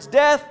Lord's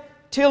death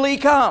till He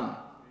come.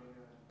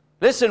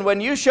 Listen, when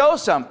you show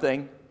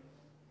something,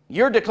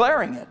 you're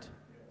declaring it.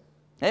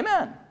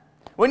 Amen.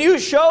 When you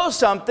show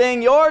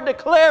something, you're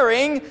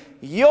declaring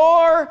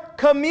your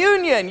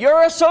communion,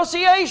 your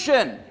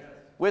association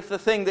with the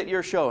thing that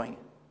you're showing.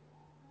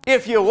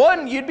 If you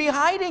wouldn't, you'd be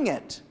hiding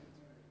it.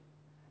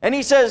 And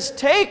he says,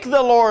 take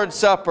the Lord's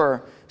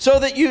Supper so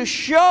that you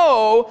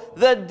show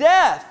the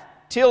death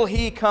till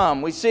He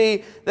come. We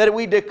see that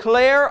we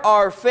declare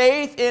our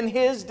faith in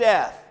His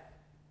death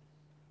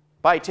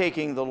by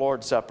taking the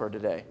Lord's Supper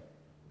today.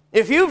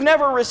 If you've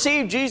never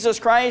received Jesus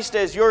Christ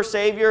as your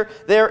Savior,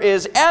 there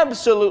is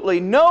absolutely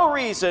no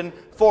reason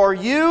for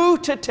you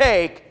to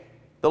take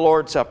the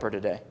Lord's Supper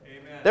today.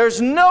 Amen.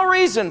 There's no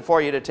reason for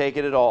you to take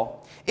it at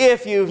all.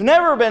 If you've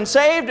never been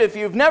saved, if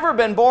you've never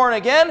been born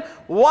again,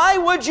 why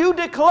would you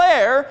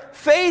declare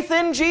faith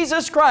in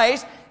Jesus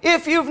Christ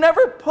if you've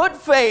never put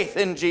faith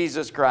in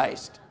Jesus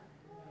Christ?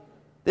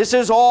 This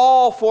is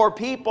all for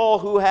people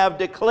who have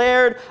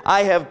declared,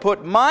 I have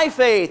put my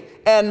faith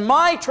and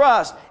my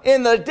trust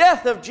in the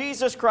death of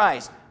Jesus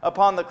Christ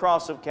upon the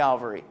cross of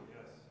Calvary.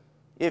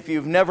 If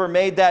you've never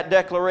made that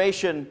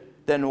declaration,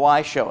 then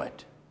why show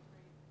it?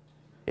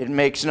 It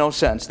makes no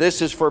sense.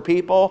 This is for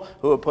people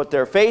who have put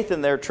their faith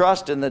and their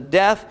trust in the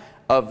death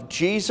of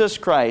Jesus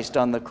Christ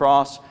on the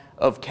cross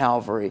of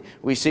Calvary.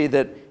 We see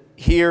that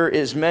here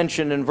is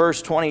mentioned in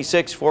verse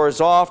 26, for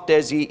as oft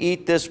as ye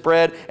eat this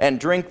bread and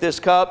drink this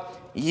cup,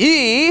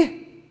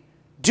 ye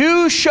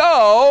do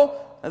show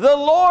the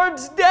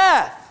Lord's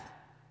death.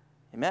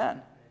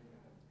 Amen.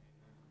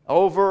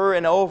 Over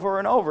and over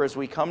and over as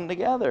we come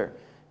together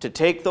to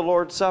take the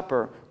Lord's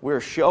Supper,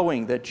 we're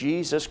showing that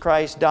Jesus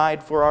Christ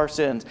died for our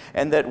sins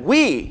and that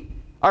we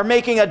are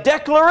making a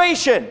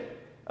declaration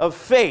of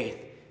faith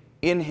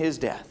in His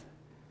death.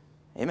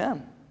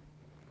 Amen.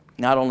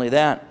 Not only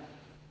that,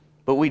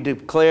 but we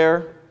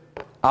declare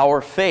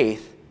our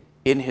faith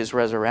in His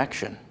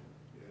resurrection.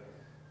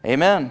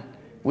 Amen.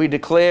 We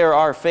declare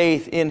our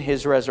faith in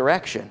His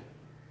resurrection.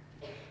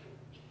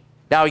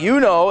 Now you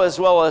know as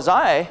well as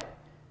I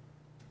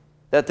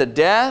that the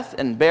death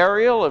and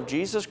burial of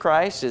Jesus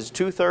Christ is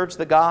 2/3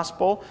 the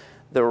gospel.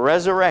 The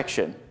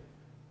resurrection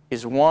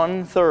is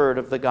 1/3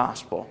 of the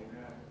gospel.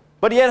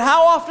 But yet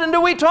how often do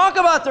we talk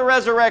about the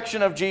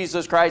resurrection of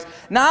Jesus Christ?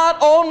 Not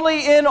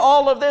only in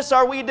all of this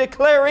are we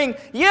declaring,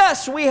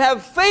 yes, we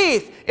have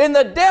faith in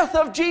the death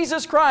of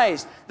Jesus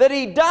Christ, that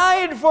He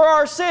died for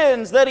our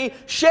sins, that He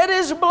shed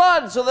His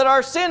blood so that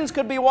our sins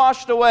could be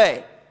washed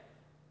away.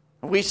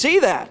 We see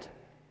that.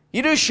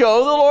 You do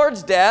show the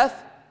Lord's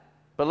death,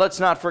 but let's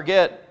not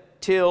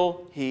forget,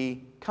 till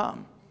He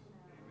come.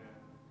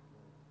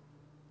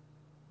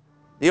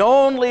 The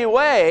only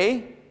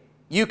way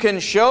you can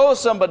show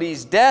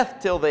somebody's death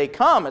till they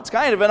come, it's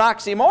kind of an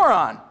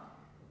oxymoron.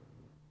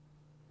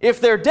 If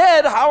they're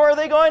dead, how are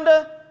they going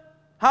to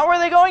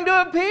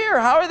appear?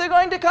 How are they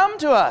going to come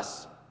to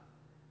us?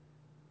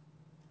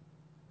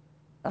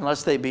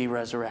 Unless they be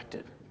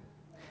resurrected.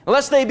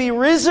 Unless they be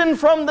risen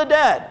from the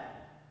dead.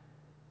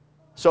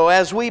 So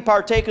as we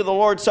partake of the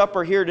Lord's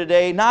Supper here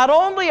today, not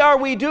only are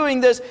we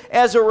doing this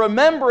as a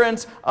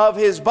remembrance of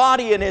His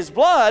body and His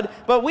blood,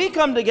 but we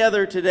come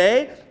together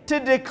today to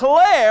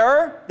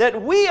declare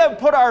that we have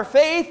put our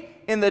faith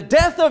in the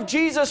death of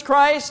Jesus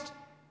Christ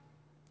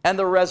and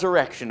the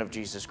resurrection of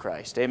Jesus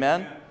Christ.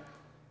 Amen?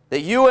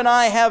 That you and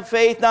I have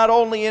faith not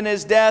only in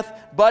His death,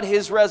 but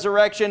His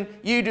resurrection.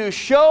 You do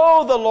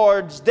show the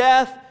Lord's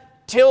death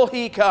till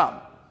He come.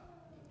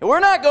 We're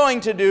not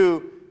going to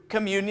do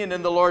communion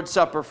and the Lord's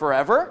Supper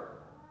forever.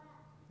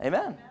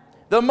 Amen.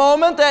 The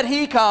moment that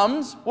He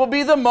comes will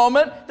be the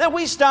moment that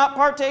we stop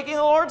partaking of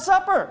the Lord's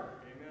Supper.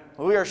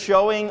 Amen. We are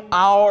showing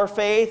our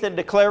faith and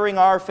declaring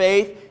our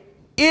faith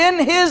in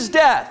His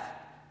death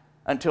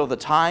until the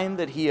time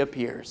that He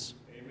appears.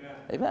 Amen.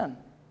 Amen.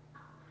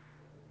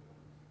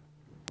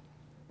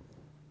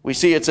 We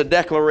see it's a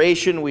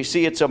declaration, we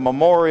see it's a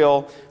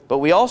memorial, but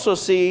we also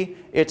see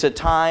it's a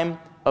time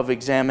of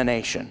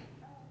examination.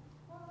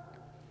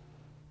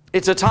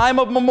 It's a time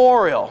of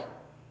memorial.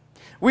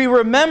 We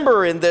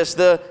remember in this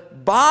the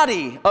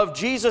body of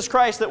Jesus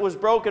Christ that was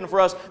broken for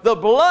us, the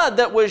blood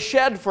that was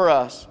shed for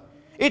us.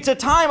 It's a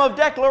time of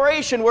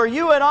declaration where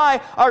you and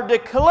I are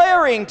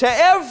declaring to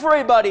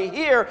everybody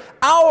here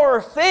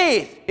our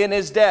faith in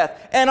His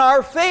death and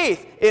our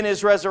faith in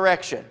His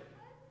resurrection.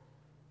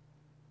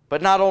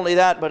 But not only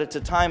that, but it's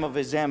a time of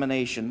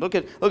examination. Look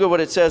at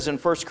what it says in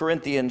 1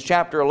 Corinthians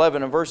chapter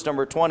 11 and verse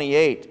number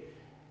 28.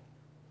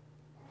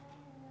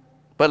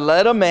 But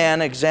let a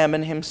man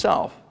examine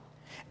himself,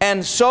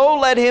 and so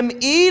let him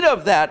eat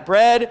of that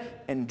bread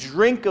and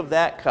drink of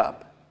that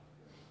cup.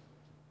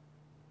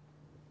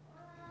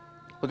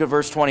 Look at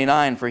verse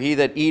 29. For he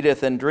that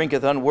eateth and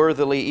drinketh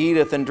unworthily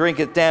eateth and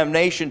drinketh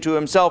damnation to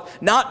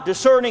himself, not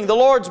discerning the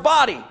Lord's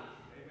body. Amen.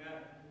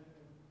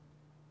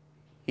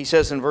 He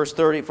says in verse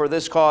 30, for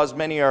this cause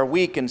many are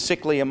weak and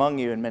sickly among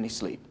you, and many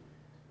sleep.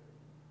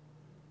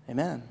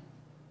 Amen.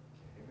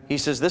 He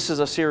says this is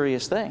a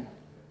serious thing.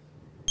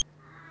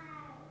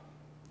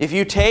 If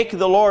you take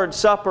the Lord's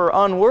Supper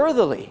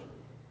unworthily,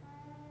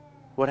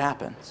 what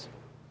happens?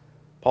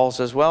 Paul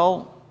says,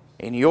 well,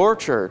 in your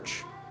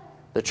church,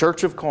 the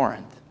church of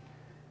Corinth,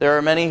 there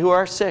are many who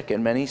are sick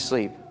and many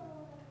sleep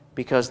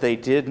because they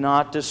did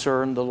not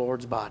discern the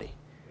Lord's body.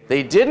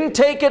 They didn't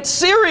take it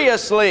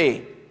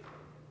seriously.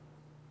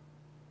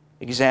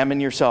 Examine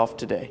yourself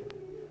today.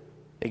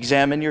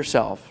 Examine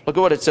yourself. Look at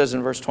what it says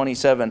in verse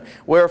 27.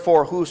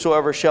 Wherefore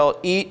whosoever shall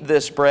eat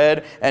this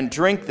bread and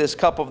drink this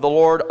cup of the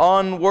Lord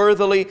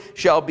unworthily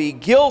shall be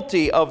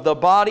guilty of the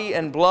body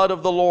and blood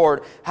of the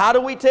Lord. How do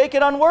we take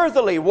it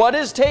unworthily? What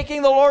is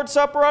taking the Lord's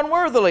Supper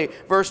unworthily?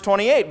 Verse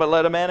 28, but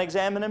let a man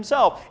examine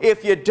himself.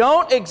 If you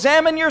don't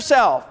examine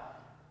yourself,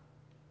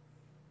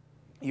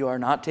 you are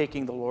not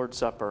taking the Lord's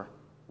Supper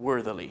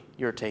worthily.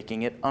 You're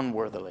taking it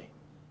unworthily.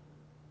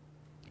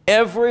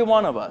 Every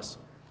one of us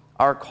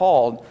are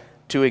called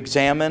to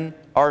examine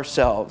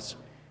ourselves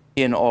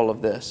in all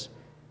of this.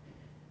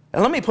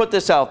 And let me put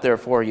this out there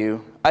for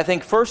you. I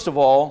think first of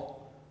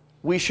all,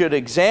 we should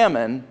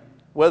examine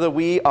whether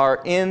we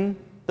are in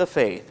the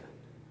faith.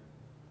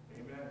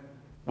 Amen.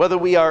 Whether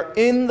we are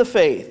in the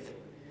faith.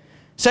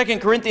 2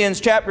 Corinthians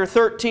chapter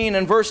 13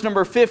 and verse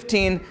number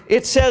 15,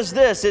 it says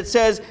this. It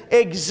says,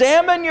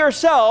 examine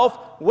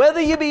yourself whether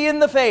you be in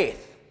the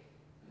faith.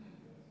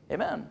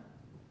 Amen.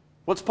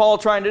 What's Paul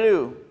trying to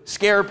do?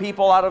 Scare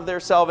people out of their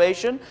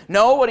salvation?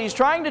 No, what he's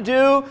trying to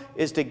do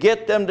is to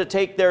get them to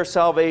take their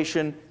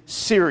salvation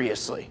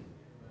seriously.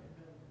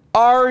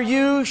 Are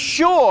you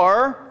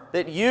sure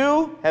that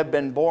you have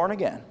been born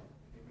again?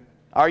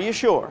 Are you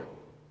sure?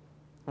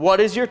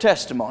 What is your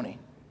testimony?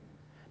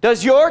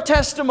 Does your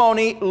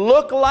testimony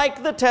look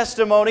like the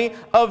testimony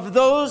of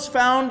those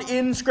found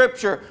in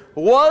Scripture?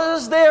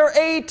 Was there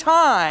a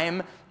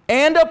time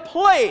and a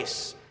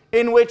place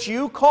in which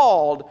you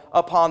called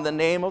upon the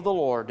name of the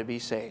Lord to be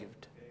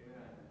saved?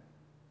 Amen.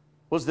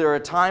 Was there a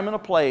time and a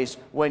place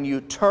when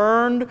you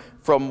turned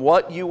from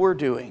what you were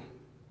doing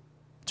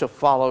to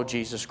follow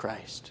Jesus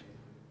Christ?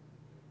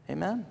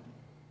 Amen.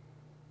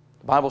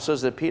 The Bible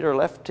says that Peter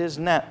left his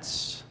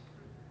nets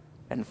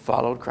and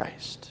followed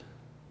Christ.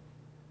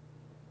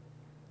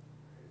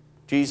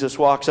 Jesus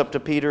walks up to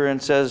Peter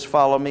and says,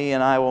 follow me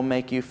and I will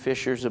make you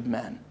fishers of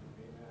men. Amen.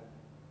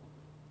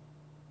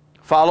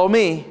 Follow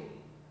me.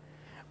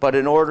 But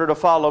in order to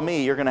follow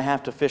me, you're going to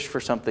have to fish for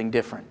something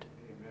different.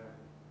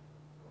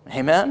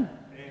 Amen?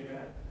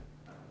 Amen?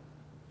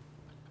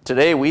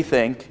 Today we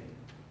think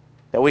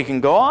that we can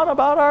go on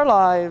about our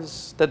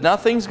lives, that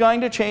nothing's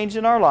going to change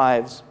in our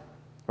lives,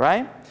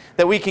 right?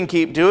 That we can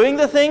keep doing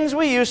the things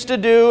we used to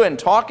do and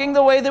talking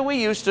the way that we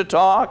used to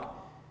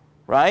talk,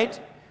 right?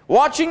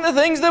 Watching the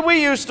things that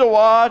we used to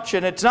watch,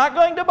 and it's not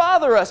going to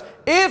bother us.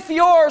 If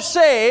you're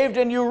saved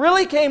and you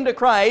really came to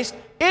Christ,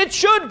 it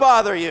should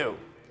bother you.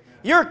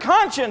 Your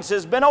conscience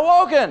has been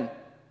awoken.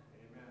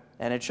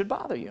 And it should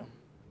bother you.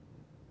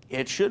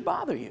 It should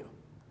bother you.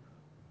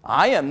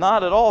 I am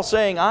not at all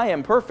saying I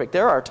am perfect.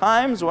 There are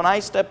times when I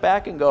step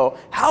back and go,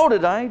 how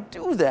did I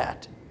do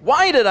that?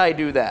 Why did I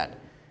do that?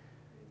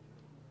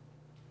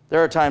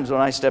 There are times when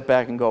I step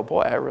back and go,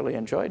 boy, I really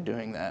enjoyed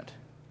doing that.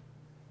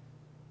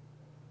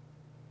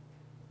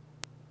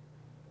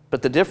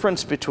 But the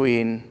difference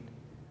between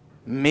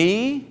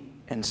me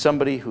and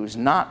somebody who's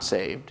not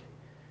saved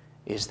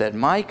is that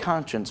my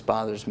conscience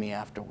bothers me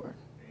afterward.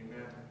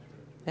 Amen.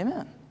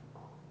 Amen.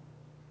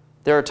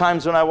 There are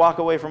times when I walk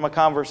away from a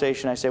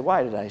conversation, I say,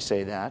 why did I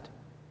say that?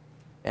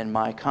 And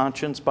my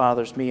conscience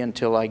bothers me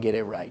until I get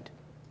it right.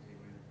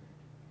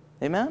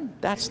 Amen?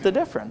 That's the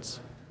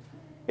difference.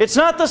 It's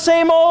not the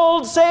same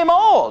old, same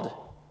old.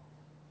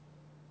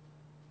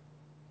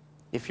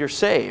 If you're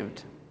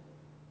saved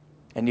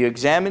and you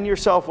examine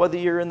yourself whether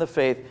you're in the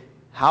faith,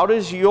 how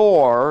does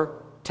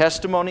your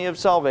testimony of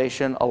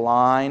salvation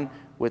align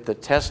with the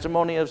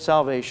testimony of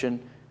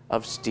salvation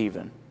of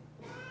Stephen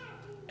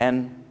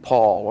and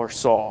Paul or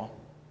Saul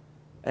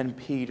and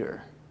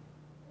Peter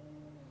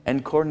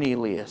and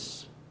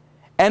Cornelius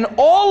and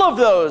all of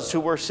those who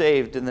were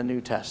saved in the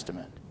New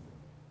Testament?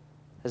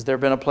 Has there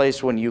been a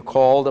place when you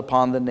called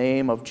upon the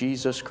name of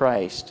Jesus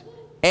Christ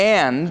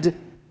and,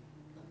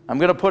 I'm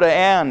going to put an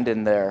and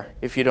in there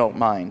if you don't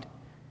mind,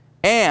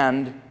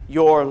 and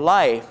your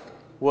life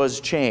was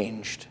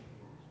changed?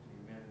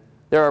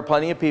 There are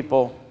plenty of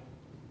people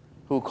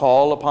who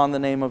call upon the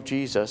name of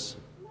Jesus.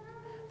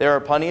 There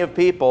are plenty of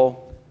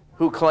people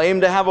who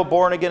claim to have a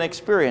born-again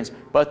experience,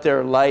 but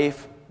their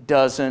life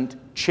doesn't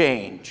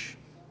change.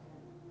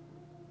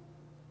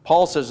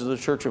 Paul says to the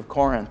church of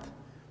Corinth,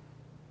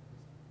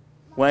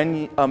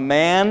 when a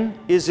man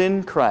is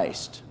in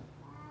Christ,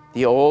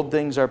 the old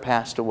things are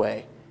passed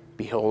away.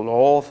 Behold,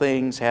 all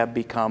things have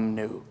become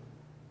new.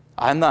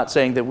 I'm not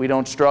saying that we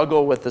don't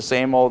struggle with the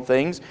same old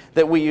things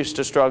that we used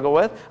to struggle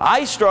with.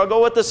 I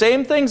struggle with the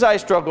same things I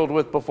struggled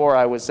with before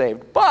I was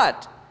saved.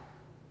 But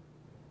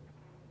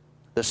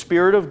the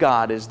Spirit of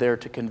God is there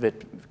to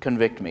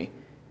convict me.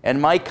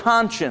 And my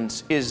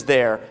conscience is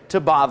there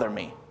to bother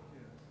me.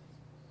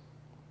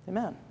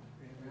 Amen.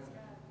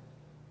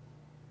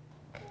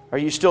 Are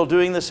you still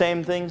doing the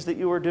same things that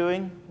you were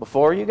doing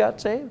before you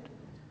got saved?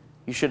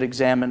 You should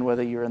examine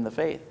whether you're in the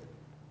faith.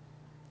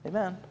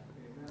 Amen.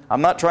 I'm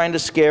not trying to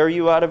scare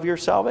you out of your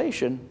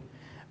salvation,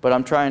 but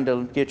I'm trying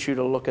to get you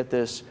to look at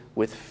this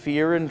with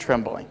fear and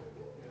trembling.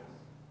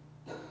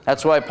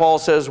 That's why Paul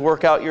says,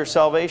 work out your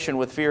salvation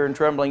with fear and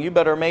trembling. You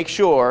better make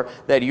sure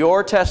that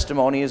your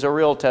testimony is a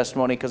real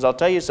testimony, because I'll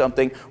tell you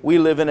something, we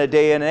live in a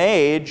day and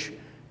age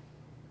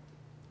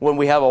when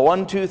we have a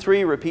 1, 2,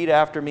 3, repeat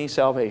after me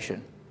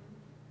salvation.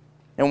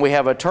 And we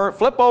have a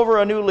flip over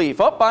a new leaf.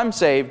 Oh, I'm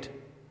saved.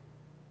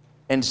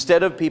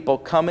 Instead of people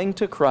coming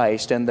to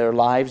Christ and their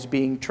lives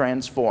being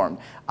transformed.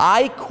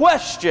 I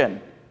question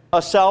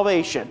a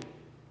salvation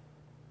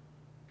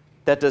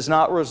that does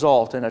not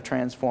result in a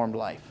transformed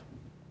life.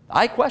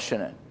 I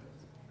question it.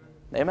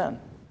 Amen.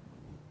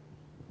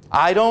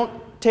 I don't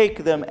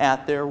take them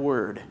at their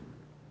word.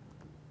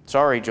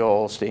 Sorry,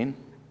 Joel Osteen,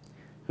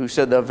 who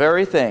said the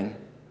very thing.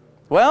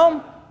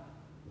 Well,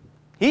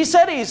 he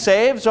said he's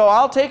saved, so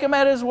I'll take him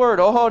at his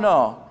word. Oh,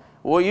 no.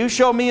 Well, you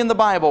show me in the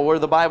Bible where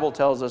the Bible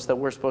tells us that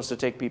we're supposed to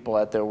take people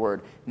at their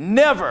word.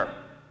 Never.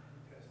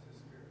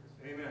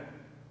 Amen.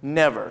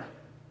 Never.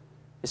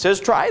 It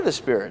says, try the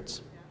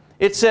spirits.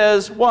 It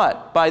says,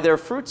 what? By their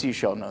fruits you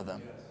shall know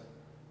them.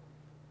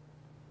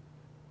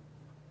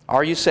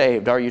 Are you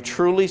saved? Are you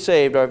truly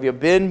saved? Or have you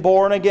been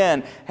born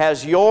again?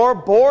 Has your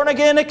born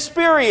again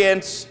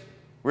experience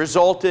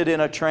resulted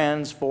in a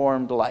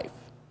transformed life?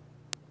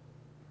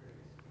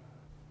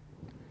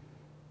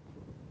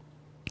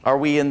 Are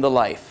we in the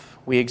life?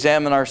 We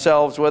examine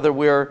ourselves whether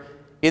we're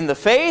in the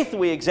faith.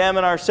 We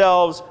examine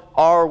ourselves,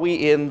 are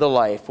we in the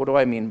life? What do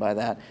I mean by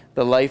that?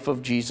 The life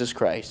of Jesus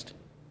Christ.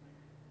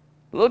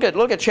 Look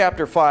at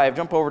chapter 5.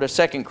 Jump over to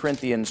 2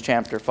 Corinthians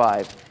chapter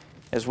 5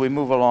 as we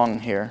move along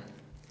here.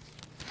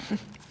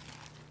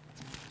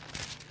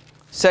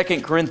 2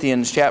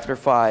 Corinthians chapter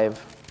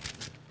 5.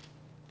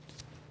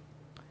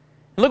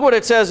 Look what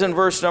it says in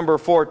verse number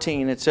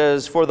 14. It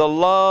says, for the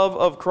love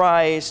of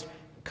Christ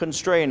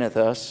constraineth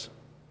us,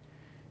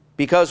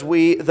 because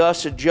we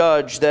thus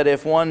judge that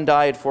if one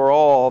died for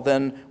all,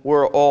 then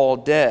we're all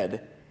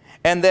dead.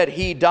 And that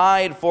he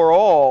died for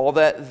all,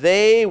 that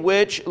they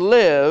which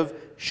live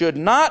should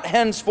not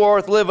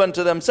henceforth live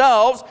unto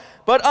themselves,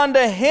 but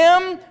unto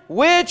him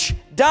which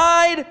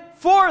died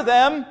for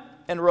them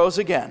and rose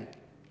again.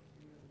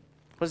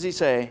 What does he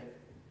say?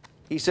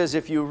 He says,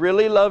 if you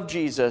really love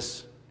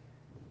Jesus,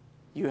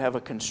 you have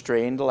a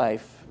constrained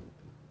life.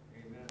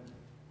 Amen.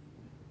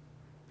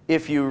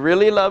 If you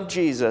really love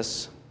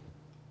Jesus,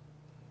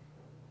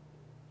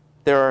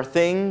 there are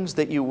things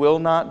that you will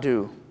not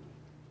do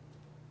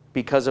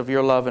because of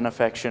your love and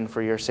affection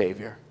for your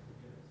Savior.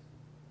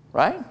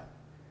 Right?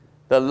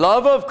 The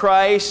love of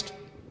Christ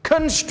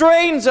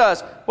constrains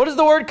us. What does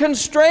the word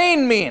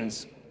constrain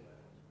means? It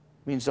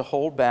means to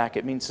hold back.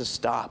 It means to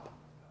stop.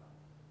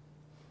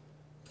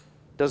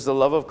 Does the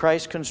love of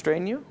Christ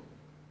constrain you?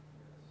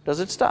 Does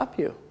it stop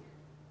you?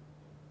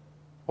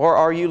 Or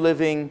are you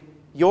living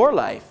your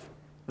life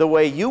the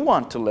way you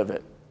want to live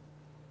it?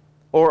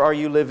 Or are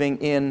you living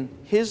in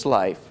His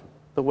life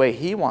the way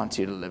He wants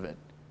you to live it?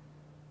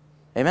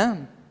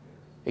 Amen.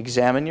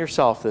 Examine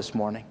yourself this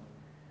morning.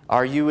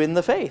 Are you in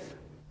the faith?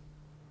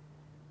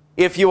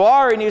 If you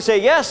are and you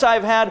say, yes,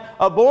 I've had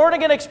a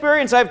born-again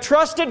experience, I've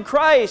trusted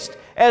Christ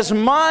as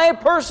my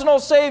personal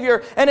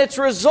Savior, and it's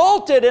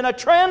resulted in a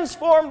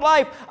transformed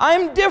life.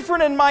 I'm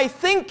different in my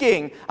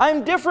thinking.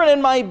 I'm different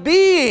in my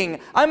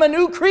being. I'm a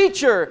new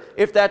creature,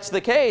 if that's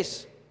the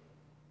case.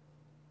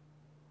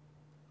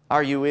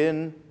 Are you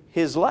in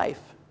His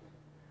life?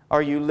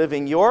 Are you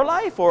living your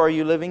life or are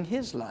you living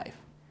His life?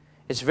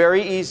 It's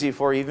very easy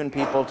for even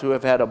people to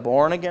have had a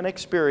born-again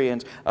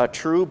experience, a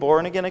true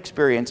born-again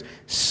experience,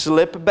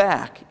 slip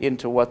back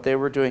into what they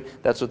were doing.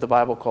 That's what the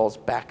Bible calls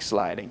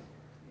backsliding.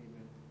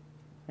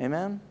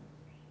 Amen?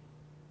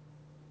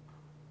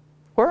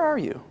 Where are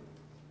you?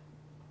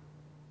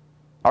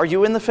 Are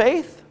you in the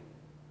faith?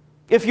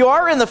 If you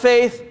are in the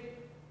faith,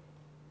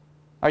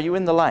 are you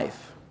in the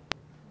life?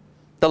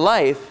 The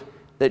life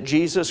that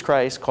Jesus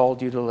Christ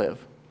called you to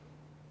live.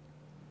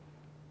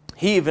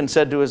 He even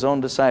said to His own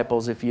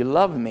disciples, if you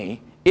love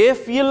me,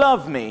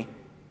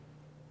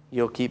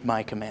 you'll keep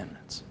my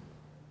commandments.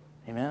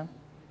 Amen?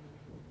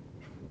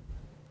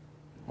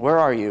 Where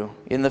are you?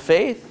 In the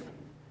faith?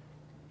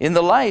 In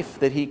the life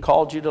that He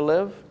called you to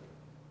live?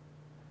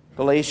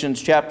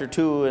 Galatians chapter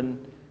 2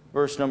 and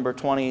verse number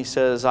 20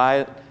 says,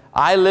 I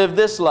live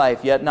this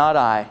life, yet not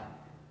I,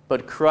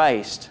 but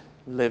Christ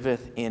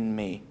liveth in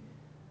me.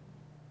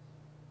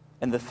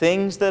 And the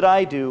things that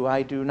I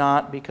do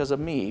not because of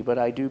me, but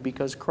I do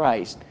because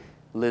Christ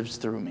lives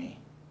through me.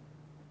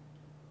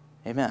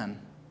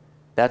 Amen.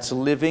 That's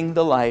living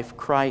the life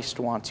Christ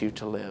wants you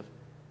to live.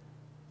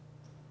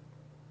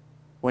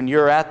 When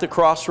you're at the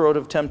crossroad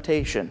of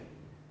temptation,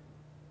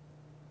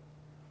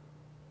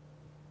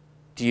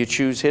 do you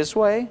choose His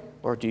way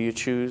or do you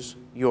choose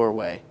your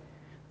way?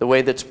 The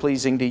way that's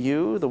pleasing to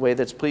you, the way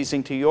that's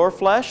pleasing to your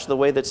flesh, the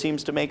way that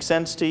seems to make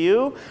sense to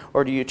you,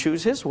 or do you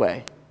choose His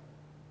way?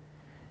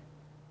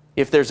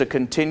 If there's a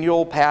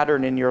continual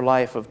pattern in your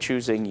life of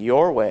choosing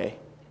your way,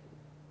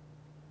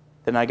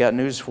 then I got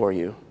news for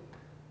you.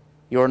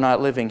 You're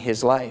not living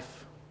His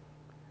life.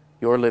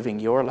 You're living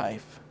your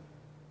life.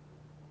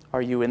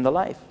 Are you in the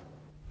life?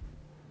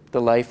 The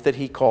life that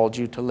He called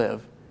you to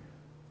live.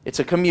 It's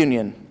a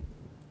communion.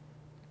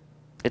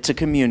 It's a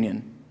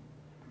communion.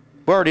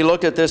 We already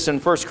looked at this in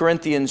 1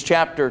 Corinthians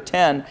chapter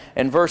 10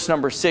 and verse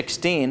number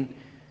 16.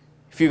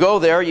 If you go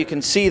there, you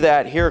can see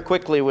that here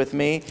quickly with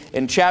me.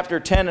 In chapter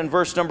 10 and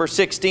verse number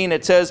 16,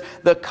 it says,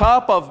 the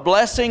cup of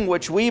blessing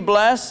which we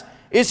bless,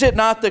 is it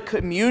not the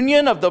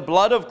communion of the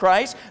blood of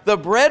Christ? The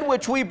bread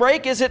which we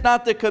break, is it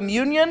not the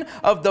communion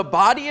of the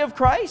body of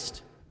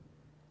Christ?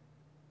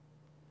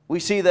 We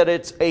see that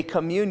it's a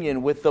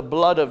communion with the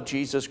blood of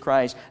Jesus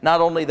Christ.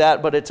 Not only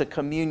that, but it's a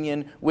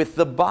communion with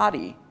the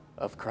body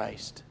of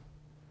Christ.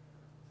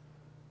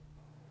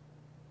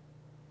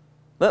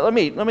 Let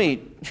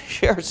me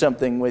share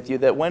something with you,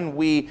 that when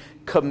we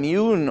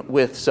commune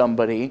with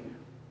somebody,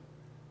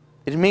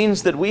 it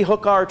means that we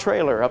hook our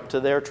trailer up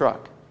to their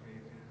truck.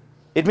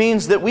 It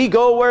means that we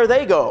go where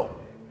they go.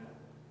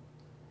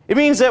 It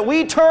means that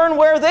we turn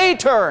where they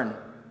turn.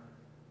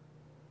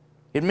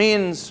 It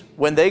means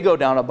when they go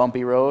down a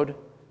bumpy road,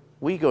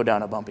 we go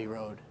down a bumpy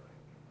road.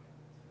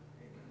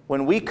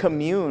 When we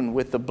commune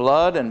with the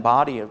blood and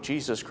body of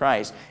Jesus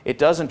Christ, it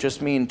doesn't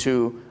just mean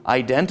to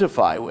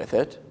identify with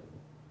it.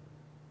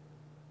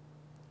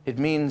 It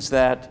means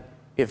that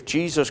if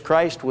Jesus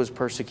Christ was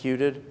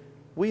persecuted,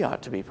 we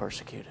ought to be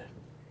persecuted.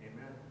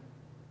 Amen.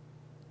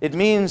 It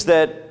means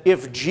that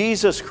if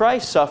Jesus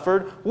Christ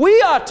suffered, we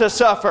ought to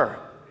suffer.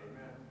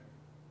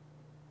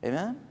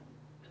 Amen?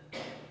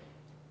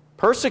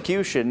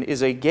 Persecution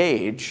is a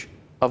gauge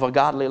of a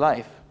godly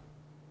life.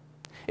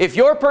 If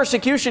your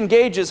persecution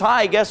gauge is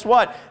high, guess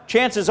what?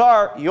 Chances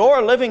are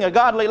you're living a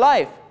godly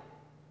life.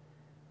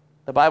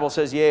 The Bible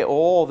says, yea,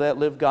 all that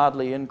live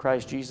godly in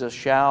Christ Jesus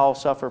shall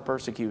suffer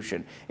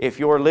persecution. If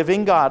you're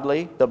living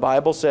godly, the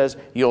Bible says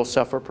you'll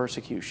suffer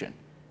persecution.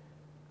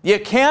 You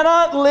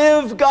cannot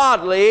live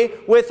godly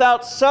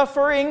without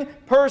suffering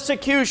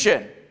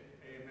persecution.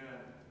 Amen.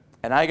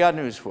 And I got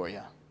news for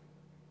you.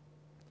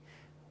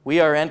 We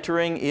are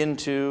entering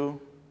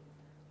into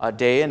a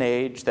day and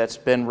age that's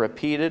been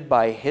repeated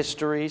by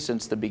history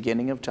since the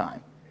beginning of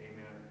time.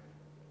 Amen.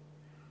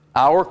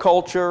 Our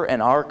culture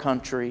and our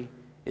country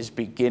is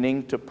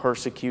beginning to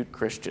persecute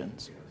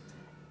Christians.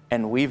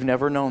 And we've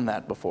never known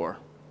that before.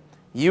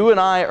 You and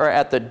I are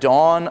at the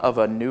dawn of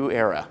a new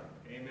era.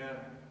 Amen.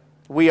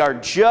 We are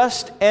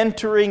just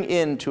entering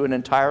into an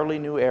entirely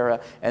new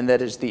era, and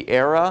that is the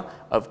era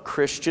of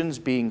Christians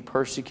being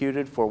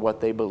persecuted for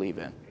what they believe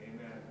in.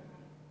 Amen.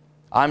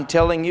 I'm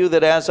telling you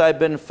that as I've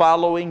been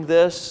following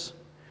this,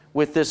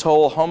 with this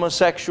whole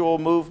homosexual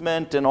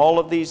movement and all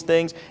of these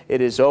things, it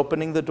is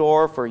opening the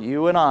door for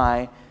you and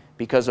I,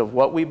 because of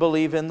what we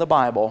believe in the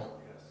Bible,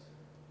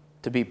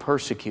 to be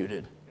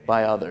persecuted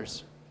by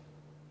others.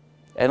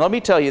 And let me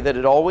tell you that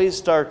it always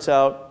starts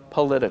out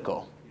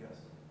political.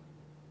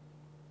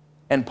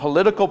 And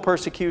political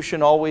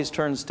persecution always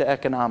turns to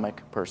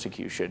economic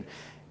persecution.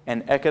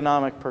 And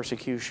economic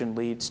persecution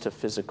leads to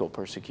physical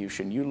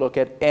persecution. You look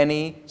at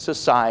any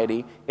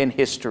society in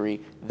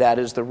history, that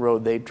is the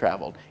road they've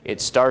traveled.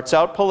 It starts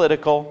out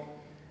political,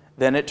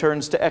 then it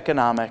turns to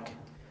economic,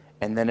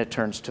 and then it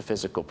turns to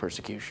physical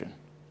persecution.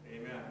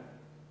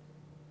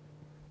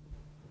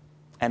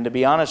 And to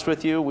be honest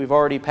with you, we've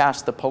already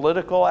passed the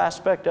political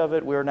aspect of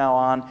it. We're now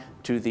on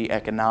to the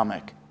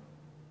economic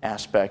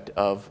aspect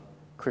of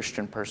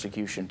Christian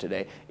persecution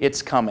today.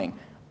 It's coming.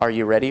 Are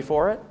you ready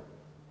for it?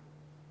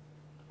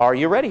 Are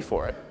you ready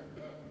for it?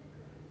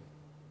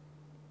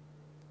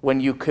 When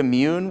you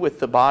commune with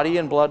the body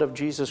and blood of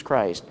Jesus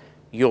Christ,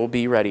 you'll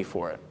be ready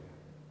for it.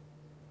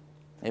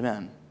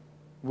 Amen.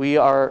 We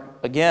are,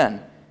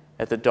 again,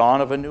 at the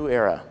dawn of a new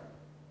era,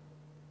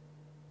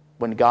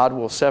 when God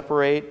will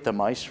separate the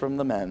mice from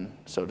the men,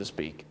 so to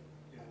speak.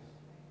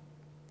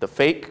 The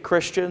fake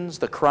Christians,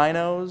 the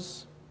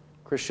Krinos,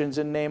 Christians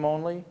in name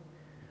only,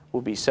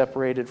 will be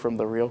separated from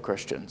the real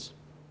Christians.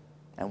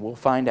 And we'll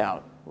find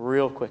out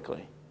real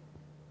quickly.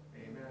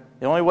 Amen.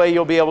 The only way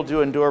you'll be able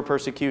to endure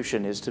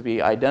persecution is to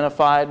be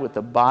identified with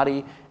the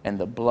body and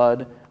the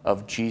blood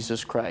of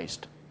Jesus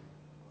Christ.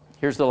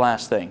 Here's the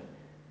last thing.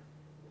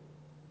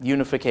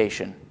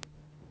 Unification.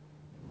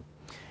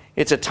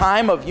 It's a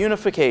time of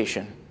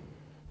unification.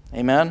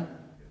 Amen?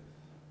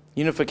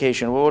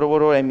 Unification. What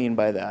do I mean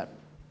by that?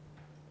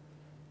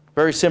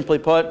 Very simply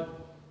put,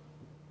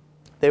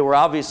 they were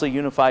obviously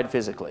unified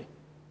physically.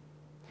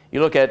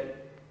 You look at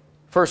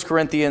 1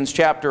 Corinthians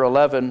chapter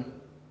 11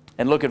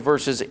 and look at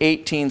verses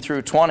 18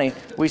 through 20.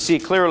 We see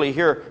clearly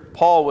here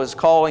Paul was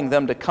calling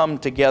them to come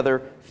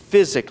together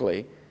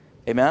physically.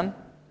 Amen?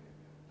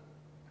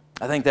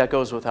 I think that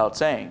goes without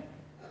saying.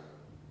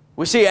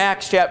 We see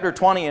Acts chapter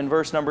 20 and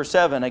verse number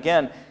 7.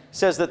 Again,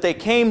 says that they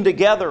came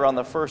together on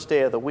the first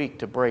day of the week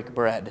to break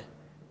bread.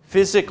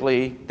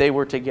 Physically, they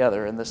were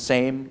together in the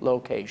same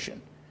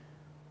location.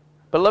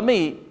 But let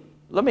me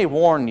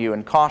warn you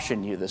and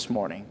caution you this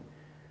morning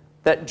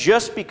that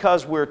just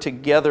because we're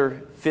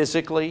together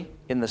physically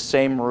in the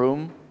same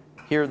room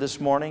here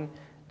this morning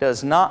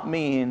does not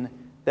mean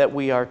that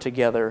we are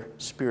together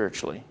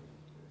spiritually.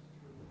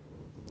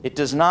 It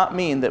does not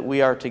mean that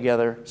we are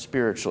together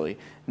spiritually.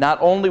 Not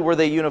only were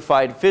they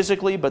unified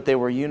physically, but they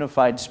were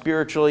unified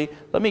spiritually.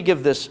 Let me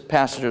give this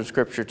passage of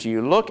Scripture to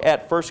you. Look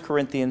at 1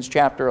 Corinthians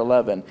chapter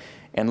 11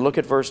 and look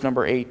at verse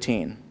number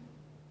 18.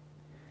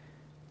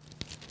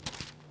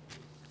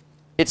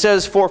 It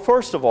says, "For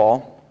first of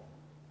all,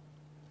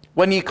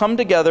 when ye come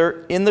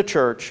together in the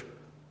church,"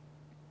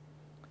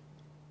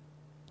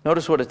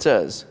 notice what it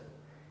says,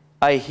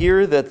 "I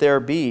hear that there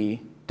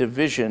be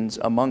divisions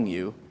among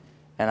you,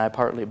 and I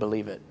partly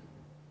believe it."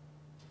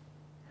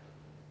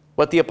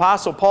 What the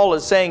Apostle Paul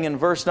is saying in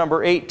verse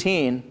number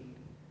 18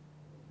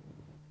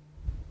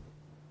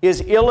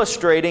 is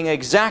illustrating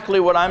exactly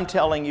what I'm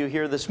telling you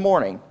here this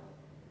morning.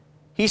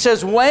 He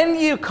says, when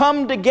you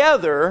come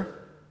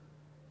together,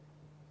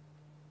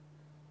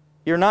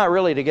 you're not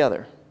really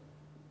together.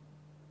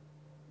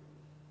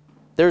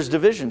 There's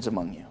divisions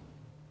among you.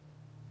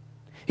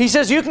 He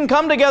says you can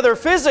come together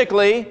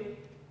physically,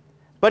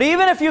 but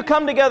even if you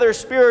come together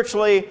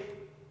spiritually,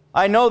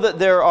 I know that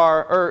there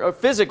are, or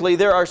physically,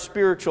 there are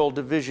spiritual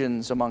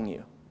divisions among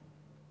you.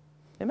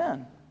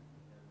 Amen.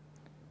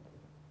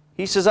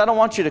 He says, I don't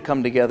want you to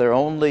come together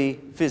only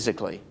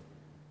physically.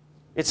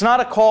 It's not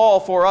a call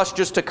for us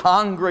just to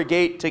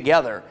congregate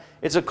together.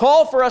 It's a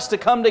call for us to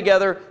come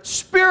together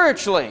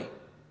spiritually.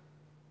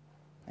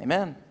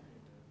 Amen.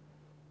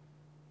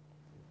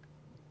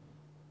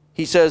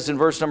 He says in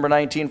verse number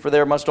 19, "For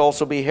there must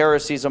also be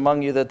heresies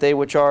among you, that they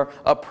which are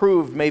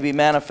approved may be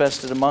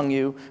manifested among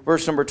you."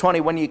 Verse number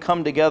 20, "When ye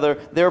come together,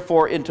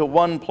 therefore, into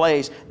one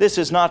place, this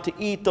is not to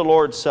eat the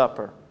Lord's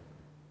Supper."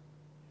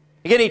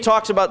 Again, he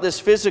talks about this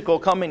physical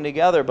coming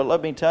together, but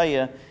let me tell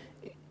you,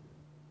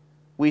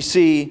 we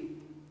see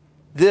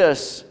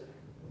this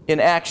in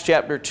Acts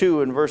chapter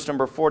 2 and verse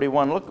number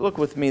 41. Look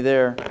with me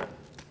there.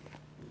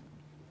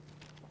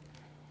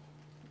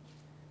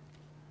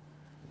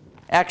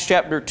 Acts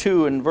chapter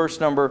 2 and verse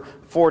number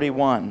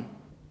 41.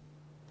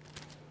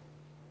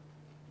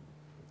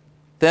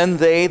 "Then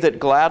they that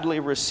gladly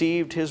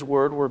received his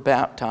word were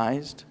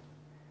baptized,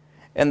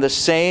 and the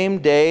same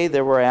day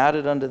there were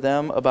added unto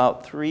them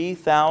about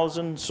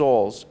 3,000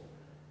 souls.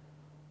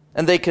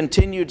 And they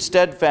continued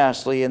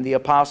steadfastly in the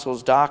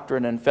apostles'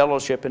 doctrine and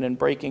fellowship, and in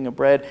breaking of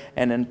bread,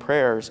 and in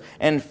prayers.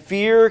 And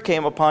fear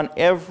came upon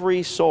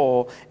every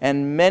soul,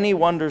 and many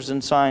wonders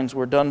and signs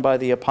were done by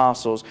the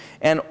apostles.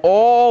 And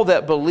all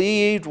that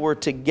believed were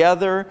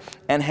together,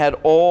 and had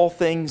all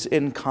things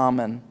in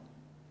common.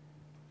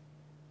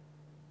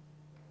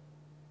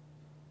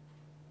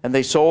 And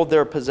they sold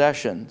their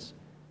possessions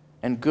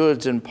and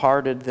goods, and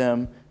parted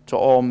them to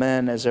all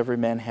men as every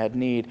man had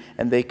need.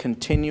 And they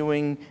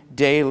continuing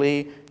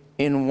daily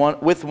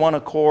with one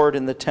accord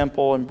in the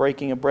temple, and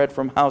breaking of bread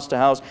from house to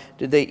house,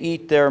 did they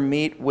eat their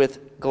meat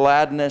with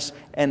gladness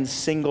and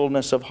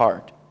singleness of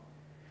heart,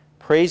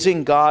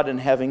 praising God and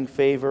having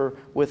favor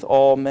with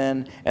all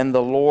men. And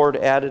the Lord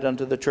added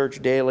unto the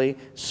church daily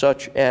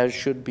such as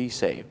should be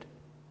saved."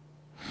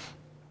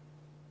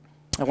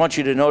 I want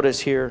you to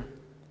notice here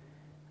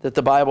that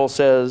the Bible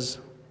says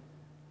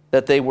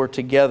that they were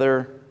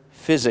together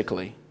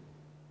physically.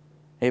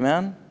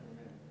 Amen?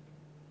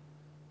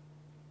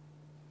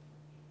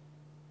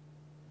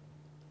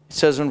 It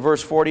says in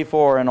verse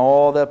 44, "And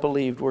all that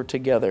believed were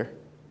together."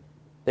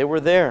 They were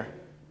there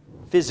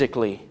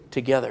physically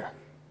together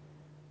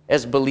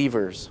as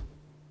believers.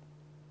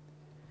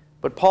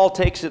 But Paul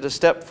takes it a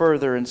step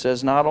further and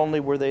says not only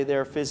were they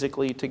there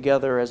physically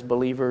together as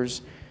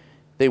believers,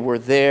 They were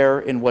there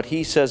in what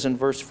he says in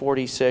verse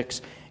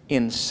 46,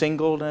 in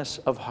singleness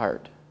of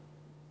heart.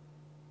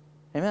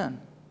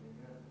 Amen.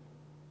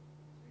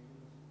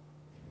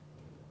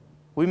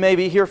 We may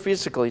be here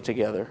physically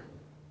together,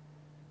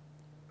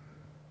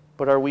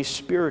 but are we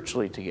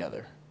spiritually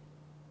together?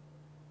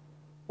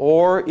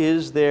 Or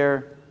is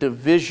there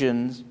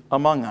divisions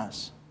among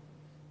us?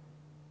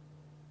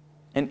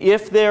 And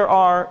if there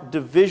are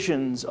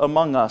divisions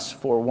among us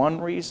for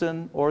one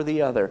reason or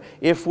the other,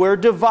 if we're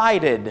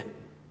divided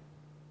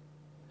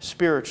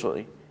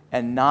spiritually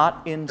and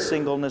not in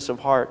singleness of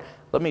heart,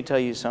 let me tell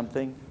you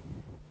something.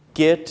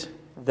 Get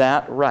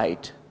that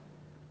right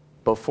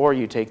before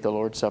you take the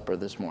Lord's Supper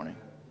this morning.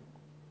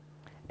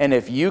 And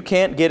if you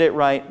can't get it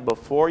right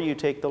before you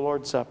take the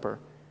Lord's Supper,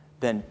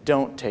 then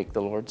don't take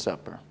the Lord's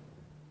Supper.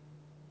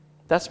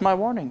 That's my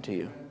warning to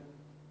you.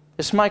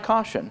 It's my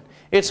caution.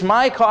 It's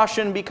my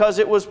caution because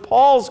it was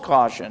Paul's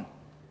caution.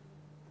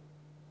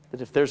 That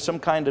if there's some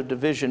kind of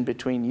division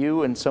between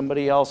you and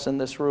somebody else in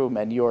this room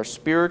and you're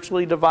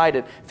spiritually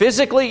divided,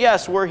 physically,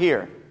 yes, we're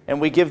here.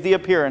 And we give the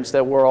appearance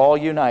that we're all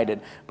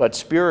united. But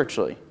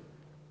spiritually,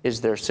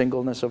 is there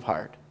singleness of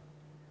heart?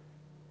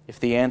 If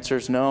the answer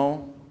is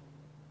no,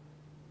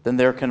 then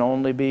there can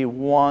only be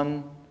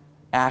one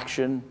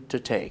action to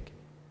take.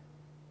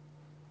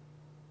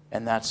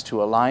 And that's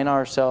to align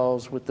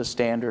ourselves with the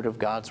standard of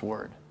God's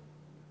Word.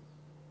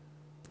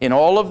 In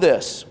all of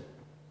this,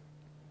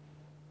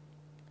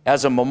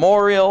 as a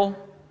memorial,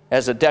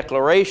 as a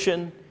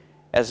declaration,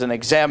 as an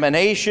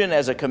examination,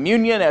 as a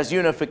communion, as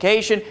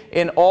unification,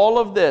 in all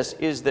of this,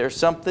 is there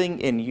something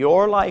in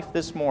your life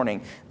this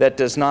morning that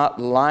does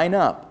not line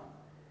up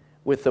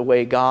with the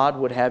way God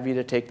would have you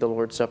to take the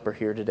Lord's Supper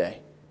here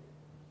today?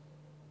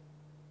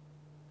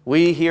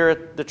 We here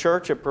at the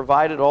church have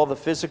provided all the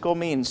physical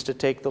means to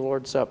take the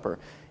Lord's Supper.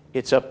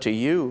 It's up to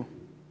you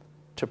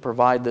to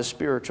provide the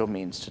spiritual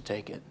means to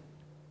take it.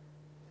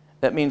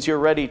 That means you're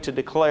ready to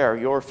declare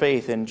your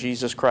faith in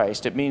Jesus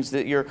Christ. It means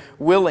that you're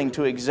willing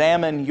to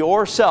examine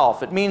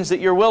yourself. It means that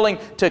you're willing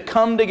to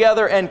come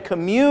together and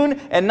commune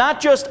and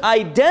not just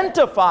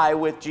identify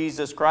with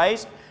Jesus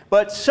Christ,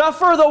 but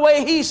suffer the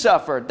way He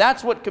suffered.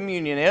 That's what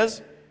communion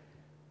is.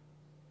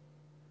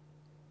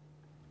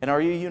 And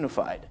are you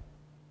unified?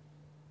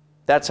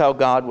 That's how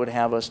God would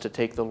have us to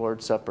take the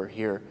Lord's Supper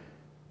here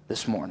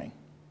this morning,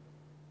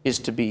 is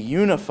to be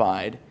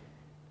unified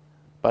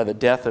by the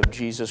death of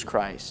Jesus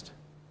Christ.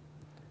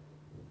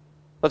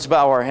 Let's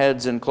bow our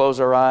heads and close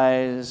our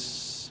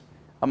eyes.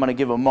 I'm going to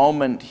give a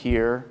moment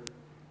here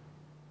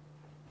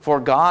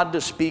for God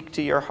to speak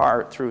to your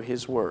heart through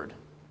His Word.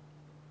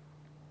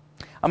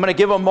 I'm going to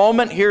give a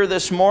moment here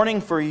this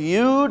morning for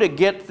you to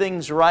get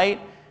things right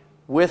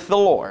with the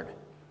Lord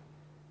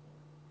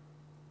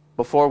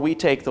before we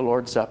take the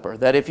Lord's Supper.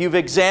 That if you've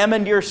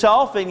examined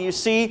yourself and you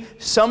see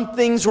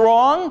something's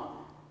wrong,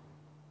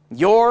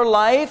 your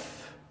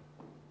life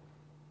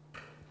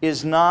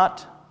is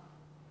not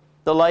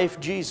the life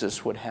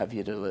Jesus would have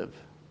you to live.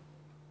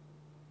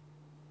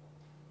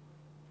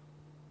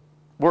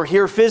 We're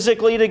here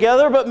physically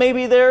together, but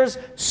maybe there's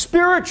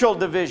spiritual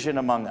division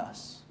among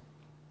us.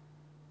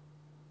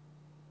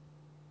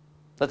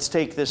 Let's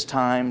take this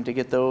time to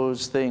get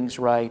those things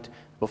right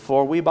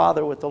before we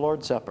bother with the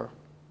Lord's Supper.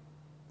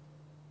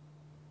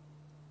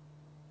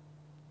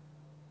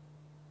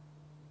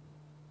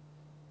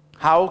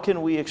 How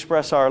can we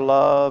express our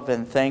love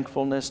and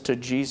thankfulness to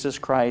Jesus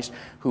Christ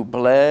who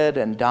bled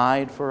and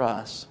died for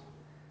us?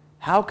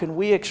 How can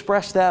we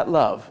express that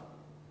love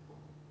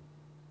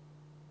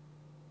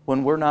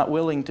when we're not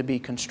willing to be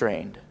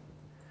constrained?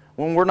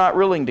 When we're not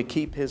willing to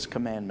keep His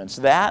commandments?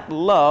 That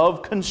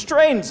love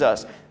constrains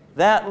us.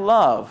 That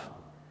love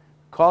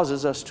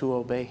causes us to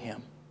obey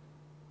Him.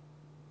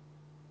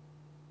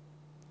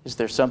 Is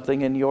there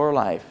something in your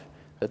life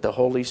that the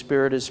Holy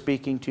Spirit is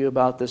speaking to you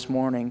about this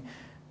morning,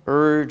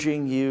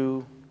 urging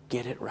you,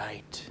 get it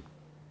right?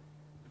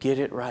 Get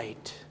it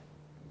right.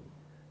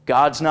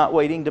 God's not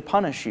waiting to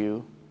punish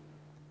you.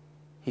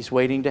 He's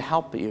waiting to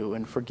help you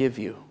and forgive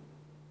you.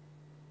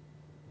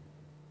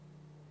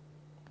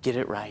 Get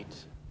it right.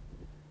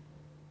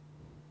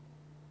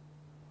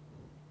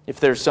 If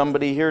there's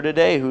somebody here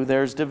today who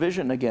there's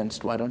division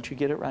against, why don't you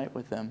get it right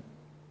with them?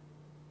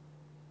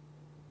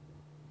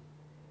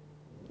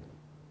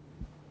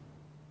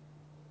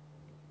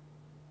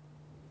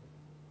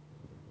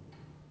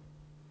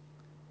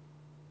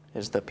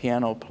 As the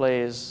piano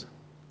plays,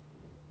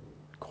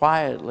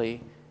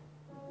 quietly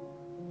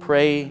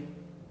pray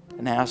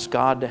and ask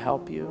God to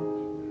help you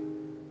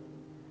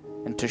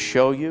and to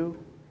show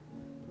you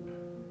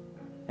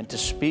and to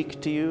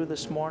speak to you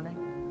this morning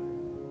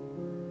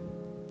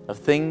of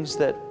things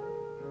that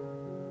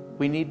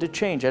we need to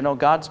change. I know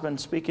God's been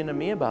speaking to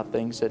me about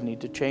things that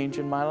need to change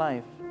in my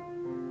life.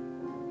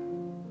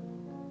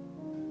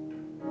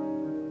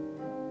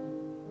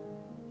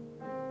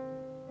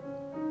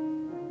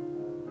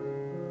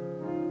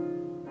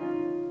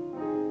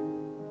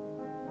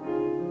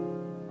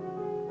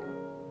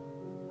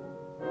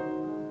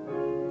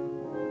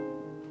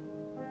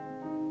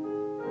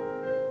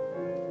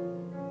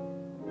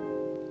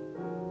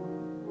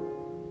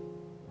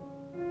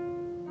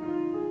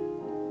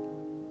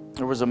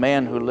 There was a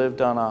man who lived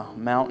on a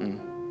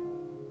mountain.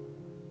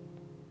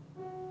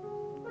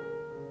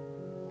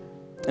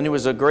 And he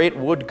was a great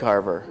wood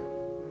carver.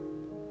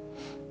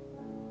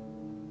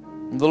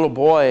 A little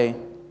boy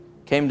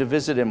came to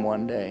visit him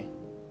one day.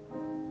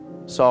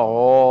 Saw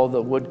all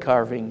the wood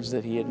carvings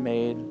that he had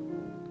made.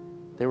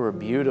 They were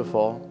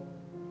beautiful.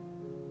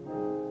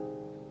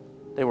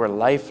 They were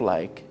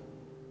lifelike.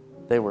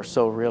 They were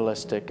so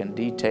realistic and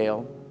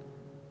detailed.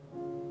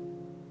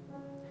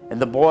 And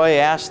the boy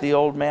asked the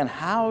old man,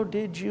 "How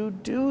did you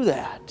do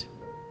that?"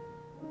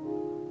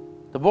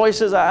 The boy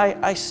says,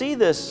 I see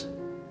this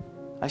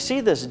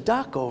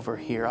duck over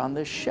here on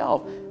this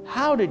shelf.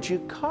 How did you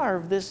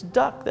carve this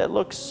duck that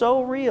looks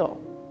so real?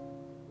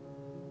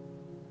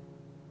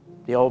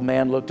 The old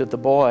man looked at the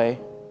boy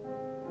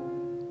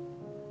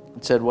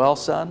and said, "Well,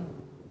 son,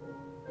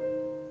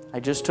 I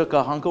just took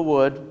a hunk of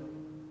wood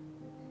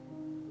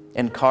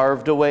and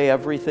carved away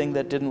everything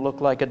that didn't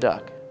look like a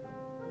duck."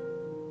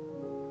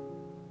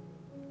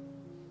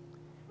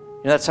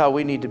 And that's how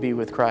we need to be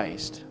with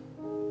Christ.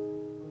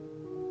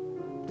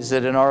 Is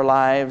that in our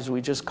lives we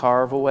just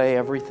carve away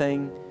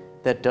everything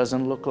that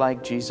doesn't look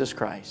like Jesus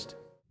Christ.